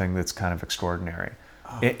something that's kind of extraordinary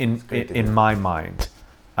in my mind.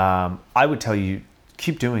 I would tell you,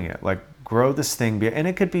 keep doing it. Like, grow this thing. And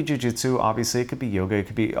it could be jiu-jitsu, obviously. It could be yoga. It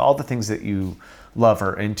could be all the things that you love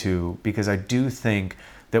or into, because I do think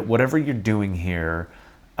that whatever you're doing here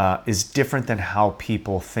is different than how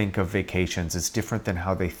people think of vacations. It's different than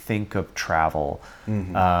how they think of travel.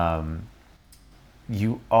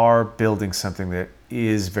 You are building something that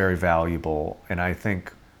is very valuable. And I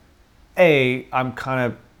think, I'm kind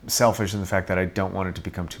of selfish in the fact that I don't want it to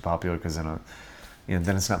become too popular, because then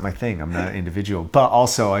then it's not my thing. I'm not an individual. But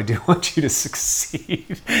also, I do want you to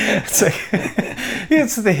succeed. It's like,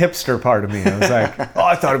 it's the hipster part of me. I was like,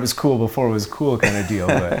 I thought it was cool before it was cool kind of deal.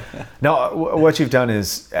 But no, what you've done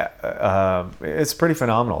is, it's pretty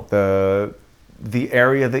phenomenal. The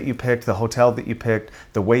area that you picked, the hotel that you picked,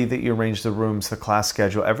 the way that you arranged the rooms, the class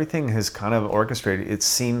schedule, everything has kind of orchestrated. It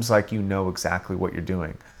seems like you know exactly what you're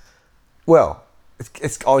doing. Well,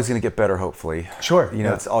 it's always going to get better, hopefully. Sure.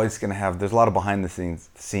 It's always going to have, there's a lot of behind the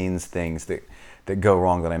scenes things that go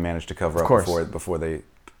wrong that I managed to cover up before they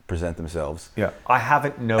present themselves. Yeah. I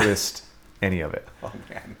haven't noticed any of it. Oh,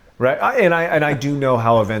 man. Right, and I do know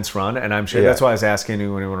how events run, and I'm sure that's why I was asking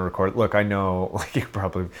you when you want to record. Look, I know, like, you're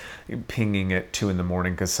probably pinging at 2 a.m.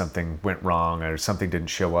 because something went wrong, or something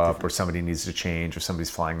didn't show up, or somebody needs to change, or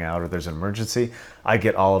somebody's flying out, or there's an emergency. I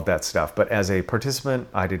get all of that stuff, but as a participant,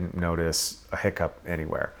 I didn't notice a hiccup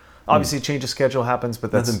anywhere. Obviously, change of schedule happens,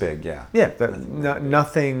 but that's nothing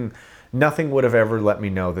big. Nothing would have ever let me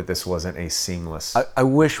know that this wasn't a seamless. I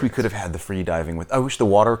wish we could have had the free diving I wish the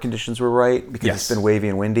water conditions were right, because it's been wavy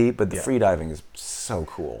and windy, but the free diving is so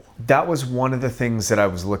cool. That was one of the things that I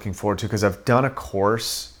was looking forward to, because I've done a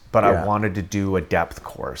course, but I wanted to do a depth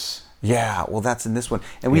course. Yeah, well, that's in this one.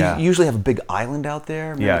 And we usually have a big island out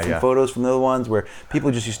there. Maybe some photos from the other ones where people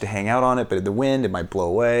just used to hang out on it, but the wind, it might blow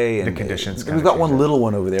away. And the conditions. We've got one little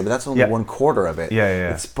one over there, but that's only 1/4 of it.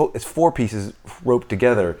 Yeah. It's 4 pieces roped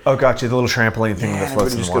together. Oh, gotcha. The little trampoline thing that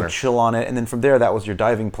floats in the just water. Go chill on it. And then from there, that was your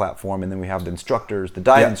diving platform. And then we have the instructors. The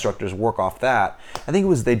dive instructors work off that. I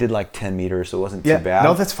think they did like 10 meters, so it wasn't too bad.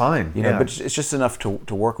 No, that's fine. You know, but it's just enough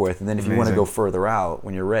to work with. And then if you want to go further out,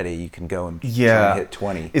 when you're ready, you can go and try and hit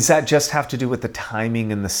 20. Is that just have to do with the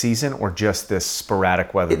timing in the season, or just this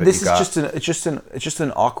sporadic weather that you got? It's just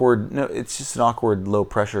an awkward low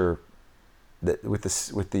pressure that with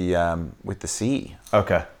the sea.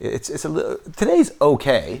 Okay. It's a little, today's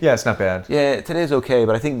okay. Yeah, it's not bad. Yeah, today's okay,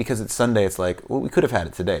 but I think because it's Sunday, it's like, well, we could have had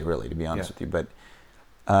it today, really, to be honest with you, but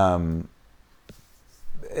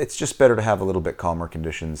it's just better to have a little bit calmer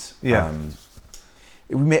conditions. Yeah.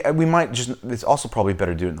 We might just, it's also probably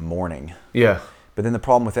better to do it in the morning. Yeah. But then the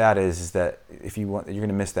problem with that is that if you're going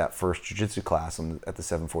to miss that first jiu-jitsu class at the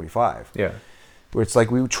 7:45. Yeah. Where it's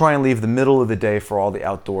like we try and leave the middle of the day for all the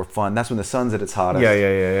outdoor fun. That's when the sun's at its hottest.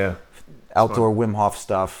 Yeah. Outdoor Wim Hof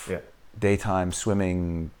stuff. Yeah. Daytime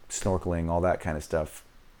swimming, snorkeling, all that kind of stuff.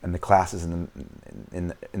 And the classes in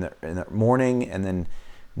the morning and then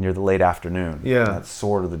near the late afternoon. Yeah. That's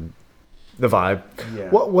sort of the vibe. Yeah.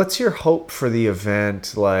 What's your hope for the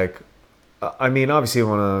event? Like, I mean, obviously you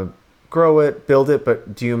want to grow it, build it,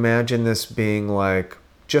 but do you imagine this being like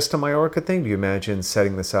just a Mallorca thing? Do you imagine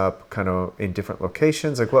setting this up kind of in different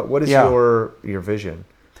locations? Like, what is your vision?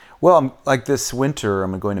 Well, like this winter,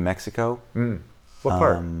 I'm going to Mexico. What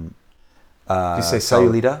part? Do you say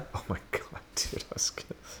Sayulita? Oh my God. Dude,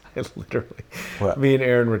 I literally, What? me and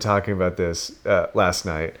Aaron were talking about this last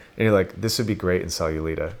night, and you're like, this would be great in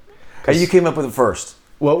Celulita. Hey, you came up with it first.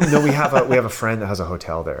 Well, no, we have a friend that has a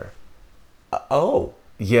hotel there. Oh.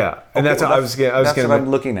 Yeah, and Okay, well, I was gonna what I'm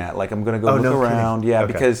looking at. Like, I'm going to go look no around. kidding. Yeah,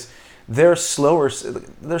 Okay. because their slower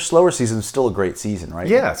season is still a great season, right?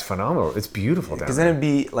 Yeah, it's phenomenal. It's beautiful down Because there. then it'd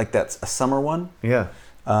be like that's a summer one. Yeah.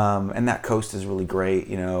 And that coast is really great,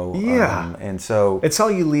 you know. Yeah. And so And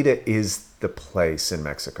Celulita is the place in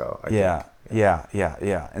Mexico. I think.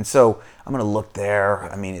 Yeah. And so I'm gonna look there.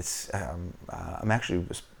 I mean, it's I'm actually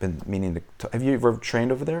been meaning to. Have you ever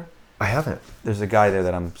trained over there? I haven't. There's a guy there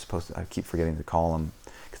that I'm supposed to. I keep forgetting to call him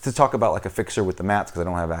to talk about like a fixer with the mats because I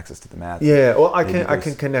don't have access to the mats. Yeah, well, I Maybe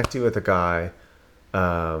can connect you with a guy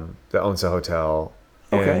that owns a hotel.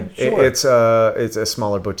 Okay, And sure. it's a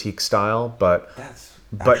smaller boutique style, but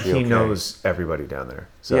Actually, he okay. knows everybody down there,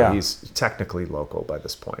 so Yeah. he's technically local by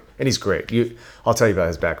this point, and he's great. I'll tell you about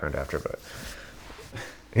his background after, but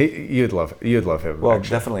you'd love him. Well,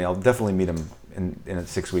 actually. I'll definitely meet him in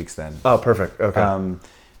 6 weeks then. Oh, perfect. Okay.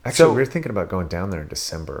 Actually, so- we were thinking about going down there in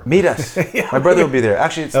December. Meet us. My brother will be there.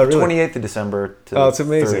 Actually, it's Oh, the really? 28th of December to Oh, it's the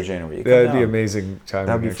amazing. 3rd of January. You come That'd be down. amazing time.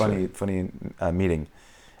 That'd be funny meeting.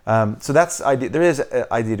 So that's idea. There is an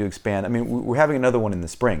idea to expand. I mean, we're having another one in the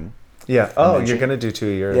spring. Yeah. Oh, mentioned. you're gonna do 2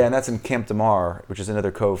 a year. Yeah, and that's in Camp de Mar, which is another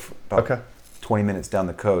cove about Okay. 20 minutes down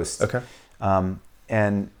the coast. Okay.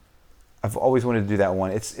 And I've always wanted to do that one.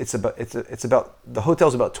 It's about the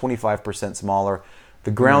hotel's about 25% smaller. The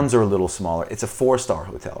grounds are a little smaller. It's a 4-star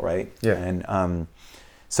hotel, right? Yeah. And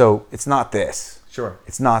so it's not this. Sure.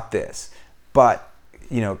 It's not this, but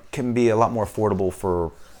can be a lot more affordable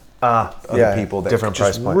for other people that different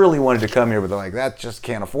price just point. really wanted to come here, but they're like, that just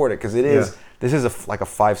can't afford it because it is. Yeah. This is like a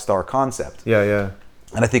 5-star concept. Yeah.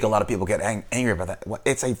 And I think a lot of people get angry about that. Well,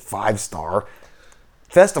 it's a 5-star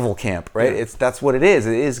festival camp, right? Yeah. That's what it is.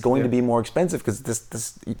 It is going to be more expensive because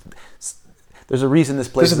there's a reason this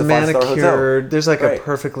place There's is a a 5-star hotel. there's like Right. a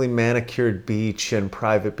perfectly manicured beach and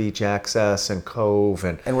private beach access and cove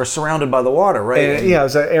and And we're surrounded by the water, right? yeah,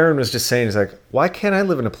 Aaron was just saying, he's like, why can't I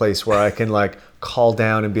live in a place where I can like call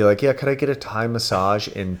down and be like, yeah, could I get a Thai massage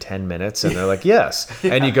in 10 minutes? And they're like, yes.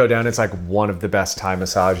 And you go down, it's like one of the best Thai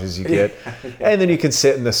massages you get. And then you can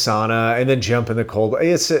sit in the sauna and then jump in the cold.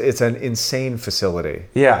 It's an insane facility.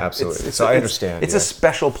 Yeah, absolutely. So I understand. It's a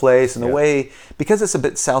special place, and the Yeah. way, because it's a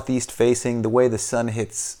bit southeast facing, the way the sun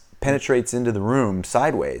penetrates into the room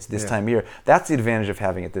sideways this time of year. That's the advantage of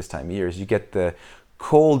having it this time of year. Is you get the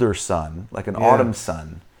colder sun, like an autumn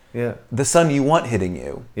sun. Yeah. The sun you want hitting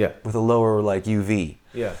you. Yeah. With a lower like UV.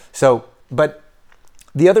 Yeah. So, but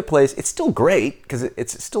the other place, it's still great because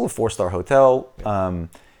it's still a 4-star hotel.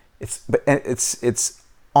 It's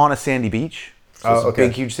on a sandy beach. So it's a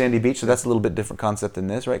big, huge sandy beach. So that's a little bit different concept than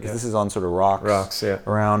this, right? Because this is on sort of rocks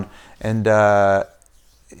around, and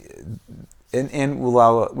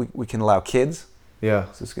we can allow kids. Yeah.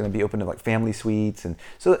 So it's going to be open to like family suites, and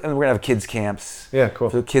we're going to have kids camps. Yeah,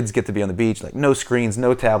 cool. So kids get to be on the beach, like no screens,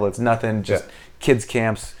 no tablets, nothing, just kids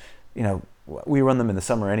camps. We run them in the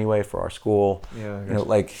summer anyway for our school. Yeah,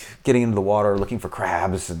 like getting into the water, looking for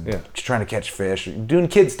crabs and Yeah. trying to catch fish, doing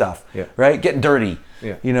kid stuff. Yeah. Right, getting dirty.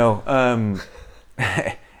 Yeah.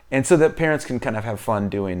 And so that parents can kind of have fun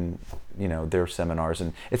doing, their seminars,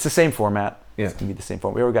 and it's the same format. Yeah. It's gonna be the same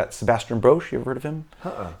format. We ever got Sebastian Broche. You ever heard of him?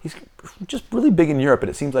 Uh-uh. He's just really big in Europe, but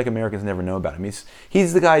it seems like Americans never know about him.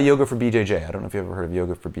 He's the guy Yoga for BJJ. I don't know if you ever heard of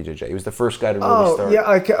Yoga for BJJ. He was the first guy to really start. Yeah,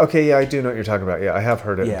 I do know what you're talking about. Yeah, I have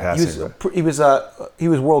heard it in Yeah, passing. he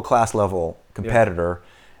was world class level competitor.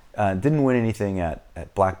 Didn't win anything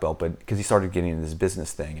at black belt, but because he started getting into this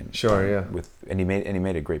business thing, and he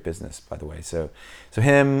made a great business, by the way. So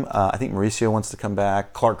him, I think Mauricio wants to come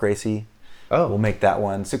back. Clark Gracie, we'll make that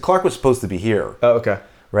one. So Clark was supposed to be here. Oh, okay.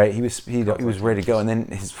 Right, he was ready to go, and then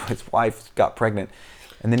his wife got pregnant,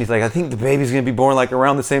 and then he's like, I think the baby's gonna be born like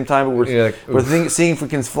around the same time, but we're seeing if we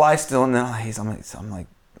can fly still. And then I'm like,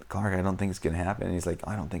 Clark, I don't think it's gonna happen. And he's like,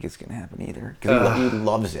 I don't think it's gonna happen either, because he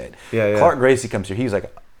loves it. Yeah. Clark Gracie comes here. He's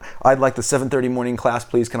like, I'd like the 7:30 morning class,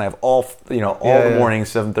 please. Can I have all the mornings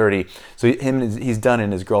 7:30? So he's done,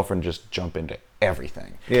 and his girlfriend just jump into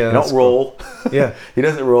everything. Yeah, they don't roll. Cool. Yeah, he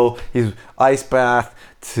doesn't roll. He's ice bath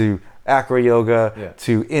to acro yoga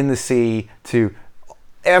to in the sea to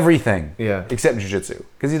everything. Yeah, except jiu-jitsu,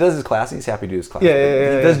 because he does his class. He's happy to do his class.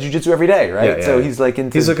 Yeah. He does jiu-jitsu every day, right? Yeah, so he's like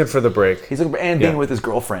he's looking for the break. He's looking and being with his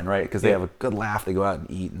girlfriend, right? Because they have a good laugh. They go out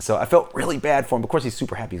and eat, and so I felt really bad for him. Of course, he's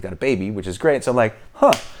super happy. He's got a baby, which is great. So I'm like,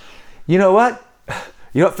 you know what?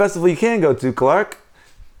 You know what festival you can go to, Clark?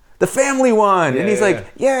 the family one. Yeah, And he's yeah, like,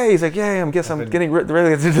 yeah. He's like, yeah, I guess I'm getting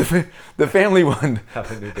ready to do the family one. Have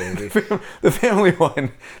a new baby. The family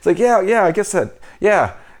one. It's like, yeah, I guess that,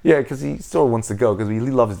 yeah, because he still wants to go because he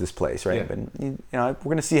loves this place, right? Yeah. But we're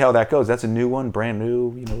gonna see how that goes. That's a new one, brand new.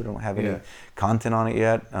 We don't have any content on it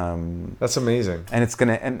yet. That's amazing.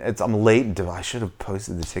 And I'm late. I should have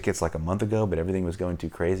posted the tickets like a month ago, but everything was going too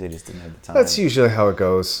crazy. I just didn't have the time. That's usually how it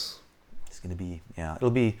goes. It's gonna be, it'll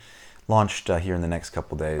be launched here in the next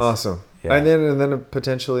couple days. Awesome. Yeah. And then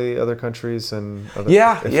potentially other countries and other,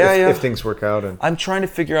 if things work out. And I'm trying to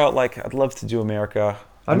figure out, like, I'd love to do America.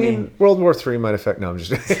 I mean, World War III might affect. No, I'm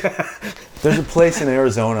just. There's a place in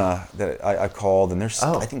Arizona that I called, and they're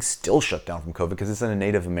Oh. I think still shut down from COVID because it's in a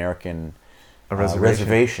Native American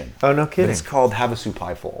reservation. Oh, no kidding. But it's called Havasu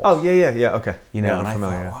Pie Falls. Oh, yeah. Okay. You know, yeah, and I'm I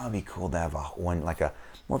familiar. thought, wow, it'd be cool to have one like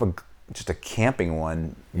more of a just a camping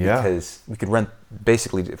one. Yeah. Because we could rent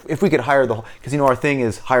basically if we could hire the whole, because our thing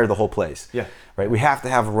is hire the whole place. Yeah. Right. We have to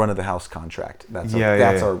have a run of the house contract. That's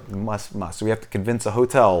Yeah. our must. So we have to convince a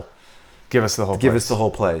hotel. Give us the whole Give place. us the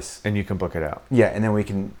whole place. And you can book it out. Yeah, and then we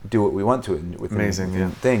can do what we want to it with Amazing, the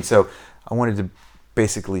thing. So I wanted to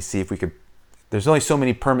basically see if we could. There's only so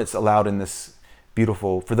many permits allowed in this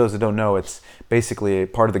beautiful. For those that don't know, it's basically a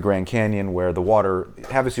part of the Grand Canyon where the water.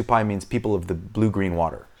 Havasu Pie means people of the blue-green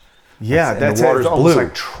water. Yeah, and that's the water's almost blue.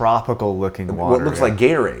 like tropical looking water. What looks like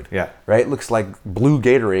Gatorade. Yeah. Right. It looks like blue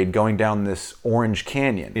Gatorade going down this orange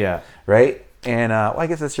canyon. Yeah. Right. And I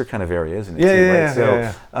guess that's your kind of area, isn't it? Yeah, too,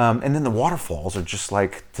 yeah, right? And then the waterfalls are just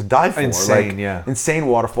like to die for. Insane, like, yeah. Insane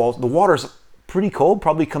waterfalls. The water's pretty cold,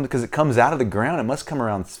 probably because it comes out of the ground. It must come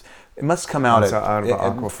around. It must come out It's out of the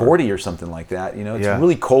at aquifer. 40 or something like that. It's Yeah.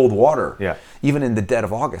 really cold water. Yeah. Even in the dead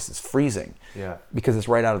of August, it's freezing. Yeah. Because it's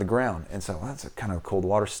right out of the ground, and so that's a kind of cold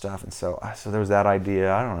water stuff. And so there was that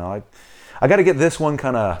idea. I don't know. I got to get this one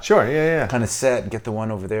kind of kind of set. Get the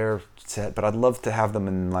one over there set. But I'd love to have them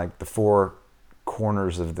in like the four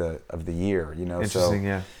corners of the year.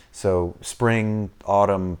 Interesting. So spring,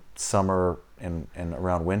 autumn, summer, and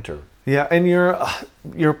around winter. Yeah, and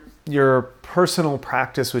your personal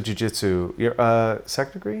practice with jiu-jitsu, your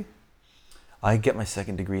second degree? I get my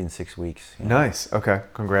second degree in 6 weeks. Nice. Okay.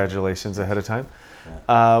 Congratulations ahead of time.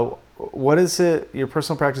 Yeah. What is it? Your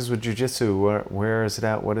personal practice with jiu-jitsu? Where is it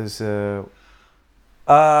at? What is?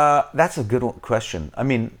 That's a good question. I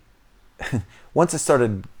mean, once I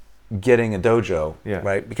started getting a dojo,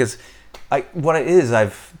 right? Because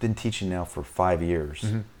I've been teaching now for 5 years.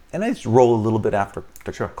 Mm-hmm. And I just roll a little bit after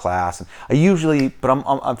the class. And I usually, but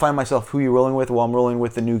I find myself, who you're rolling with? Well, I'm rolling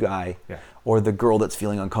with the new guy, or the girl that's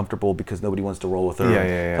feeling uncomfortable because nobody wants to roll with her.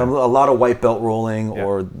 Yeah. So I'm a lot of white belt rolling,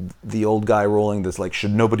 or the old guy rolling. That's like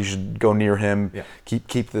nobody should go near him. Yeah.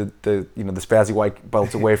 Keep the spazzy white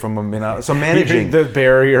belts away from him. So managing the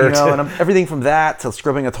barrier, and everything from that to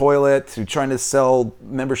scrubbing a toilet to trying to sell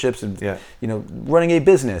memberships and running a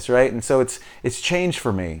business, right? And so it's changed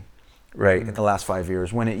for me. Right, in the last 5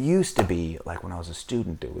 years, when it used to be like when I was a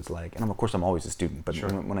student, it was like, and of course I'm always a student, but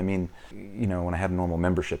when I mean, when I had a normal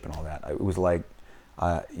membership and all that, it was like,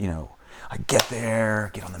 I get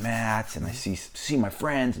there, get on the mats, and I see my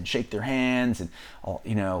friends and shake their hands, and all,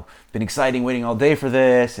 been exciting waiting all day for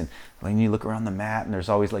this, and when you look around the mat, and there's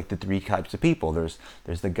always like the three types of people. There's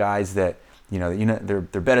the guys that. They're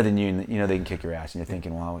better than you, and they can kick your ass, and you're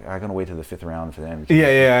thinking, well, I'm gonna wait till the fifth round for them.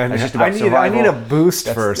 I need a boost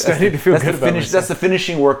first. I need to feel good about myself. That's the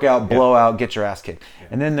finishing workout, blowout, get your ass kicked. Yeah.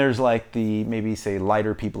 And then there's like the maybe say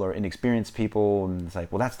lighter people or inexperienced people, and it's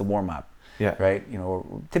like, well, that's the warm up. Yeah. Right.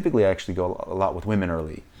 Typically I actually go a lot with women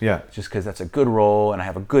early. Yeah. Just because that's a good role, and I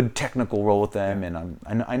have a good technical role with them, and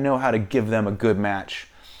I know how to give them a good match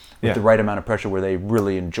with the right amount of pressure where they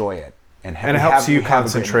really enjoy it. And it helps you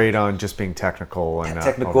concentrate on just being technical and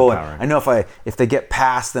technical. And I know if they get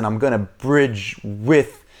past, then I'm gonna bridge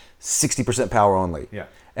with 60% power only. Yeah.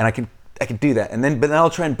 And I can do that. And then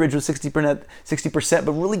I'll try and bridge with 60%,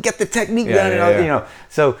 but really get the technique down.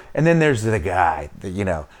 So and then there's the guy, the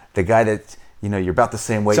guy that. You're about the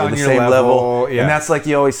same weight, you're the same level. And that's like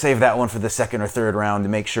you always save that one for the second or third round to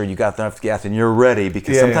make sure you got enough gas and you're ready,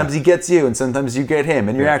 because sometimes he gets you and sometimes you get him,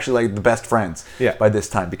 and you're actually like the best friends by this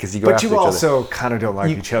time because you go after each other. But you also kind of don't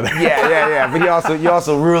like each other. Yeah. But you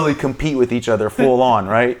also really compete with each other full on,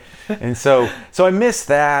 right? And so I miss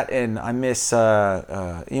that, and I miss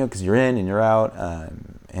because you're in and you're out,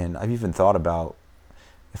 and I've even thought about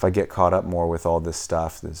if I get caught up more with all this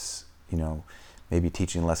stuff, maybe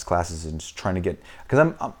teaching less classes and just trying to get, because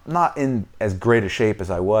I'm not in as great a shape as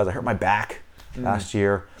I was. I hurt my back last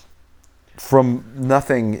year from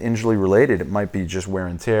nothing injury related. It might be just wear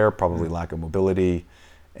and tear, probably lack of mobility,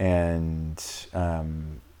 and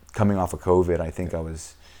coming off of COVID, I think I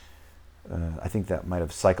was I think that might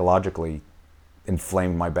have psychologically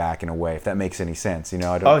inflamed my back in a way, if that makes any sense. You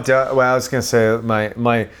know, I don't. Well, I was gonna say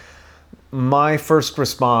my first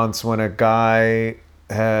response when a guy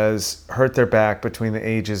has hurt their back between the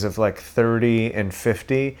ages of like 30 and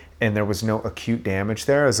 50 and there was no acute damage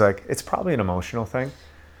there is like, it's probably an emotional thing.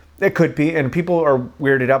 It could be, and people are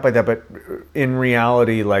weirded out by that, but in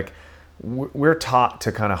reality, like, we're taught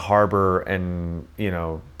to kind of harbor and, you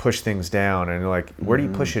know, push things down, and like, where do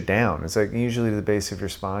you push it down? It's like usually to the base of your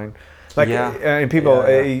spine. Like, and people,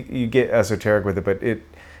 you get esoteric with it, but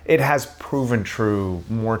it has proven true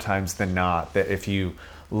more times than not that if you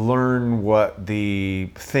learn what the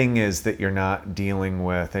thing is that you're not dealing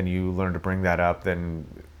with and you learn to bring that up, then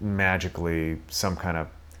magically some kind of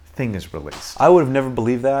thing is released. I would have never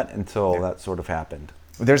believed that until that sort of happened.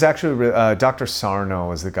 There's actually, Dr. Sarno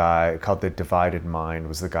was the guy, called the divided mind,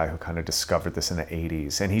 was the guy who kind of discovered this in the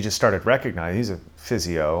 80s. And he just started recognizing, he's a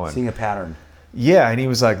physio. And seeing a pattern. yeah, and he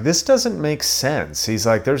was like, this doesn't make sense. He's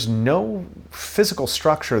like, there's no physical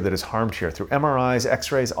structure that is harmed here through MRIs,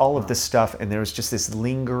 X-rays, all of this stuff. And there was just this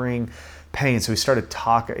lingering pain. So he started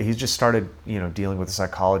talking, he just started, you know, dealing with a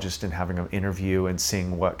psychologist and having an interview and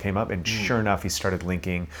seeing what came up. And sure enough, he started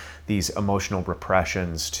linking these emotional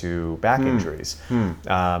repressions to back injuries.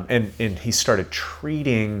 And he started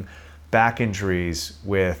treating back injuries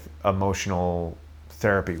with emotional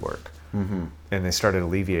therapy work. And they started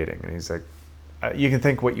alleviating. And he's like, you can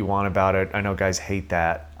think what you want about it. I know guys hate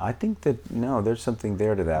that. I think that, no, there's something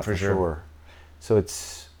there to that for sure. sure.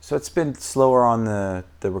 So it's been slower on the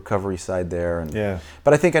recovery side there. And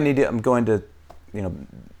but I think I'm going to, you know,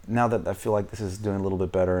 now that I feel like this is doing a little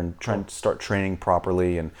bit better and trying to start training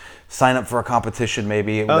properly and sign up for a competition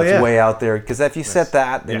maybe that's way out there. Because if you set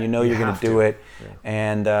that, then you know you're going to do it.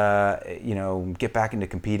 And, you know, get back into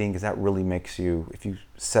competing, because that really makes you, if you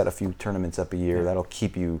set a few tournaments up a year, that'll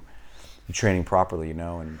keep you training properly, you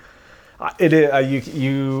know. And it is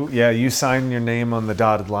you sign your name on the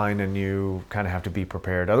dotted line, and you kind of have to be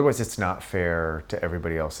prepared. Otherwise, it's not fair to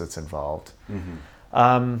everybody else that's involved.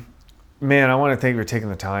 Man, I want to thank you for taking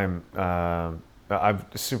the time. I've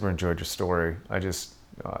super enjoyed your story. I just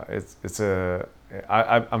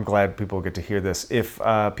I'm glad people get to hear this. If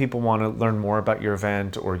people want to learn more about your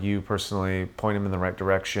event, or you personally, point them in the right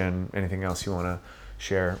direction, anything else you want to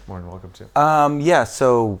share, more than welcome to.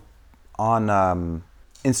 So on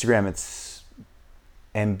Instagram, it's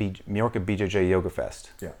Mallorca BJJ Yoga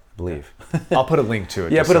Fest. I believe. I'll put a link to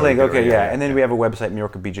it. Put a link. Okay, and then we have a website,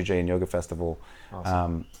 Mallorca BJJ and Yoga Festival.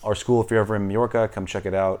 Awesome. Our school, if you're ever in Mallorca, come check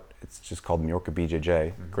it out. It's just called Mallorca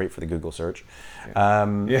BJJ. Great for the Google search.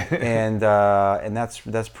 And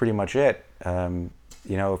that's pretty much it. You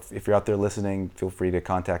know, if you're out there listening, feel free to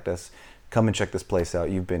contact us. Come and check this place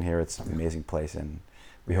out. You've been here. It's an amazing place, and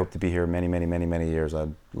we hope to be here many, many, many, many years.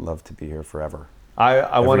 I'd love to be here forever.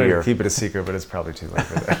 I wanted to keep it a secret, but it's probably too late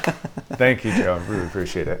for that. Thank you, Joe. I really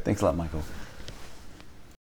appreciate it. Thanks a lot, Michael.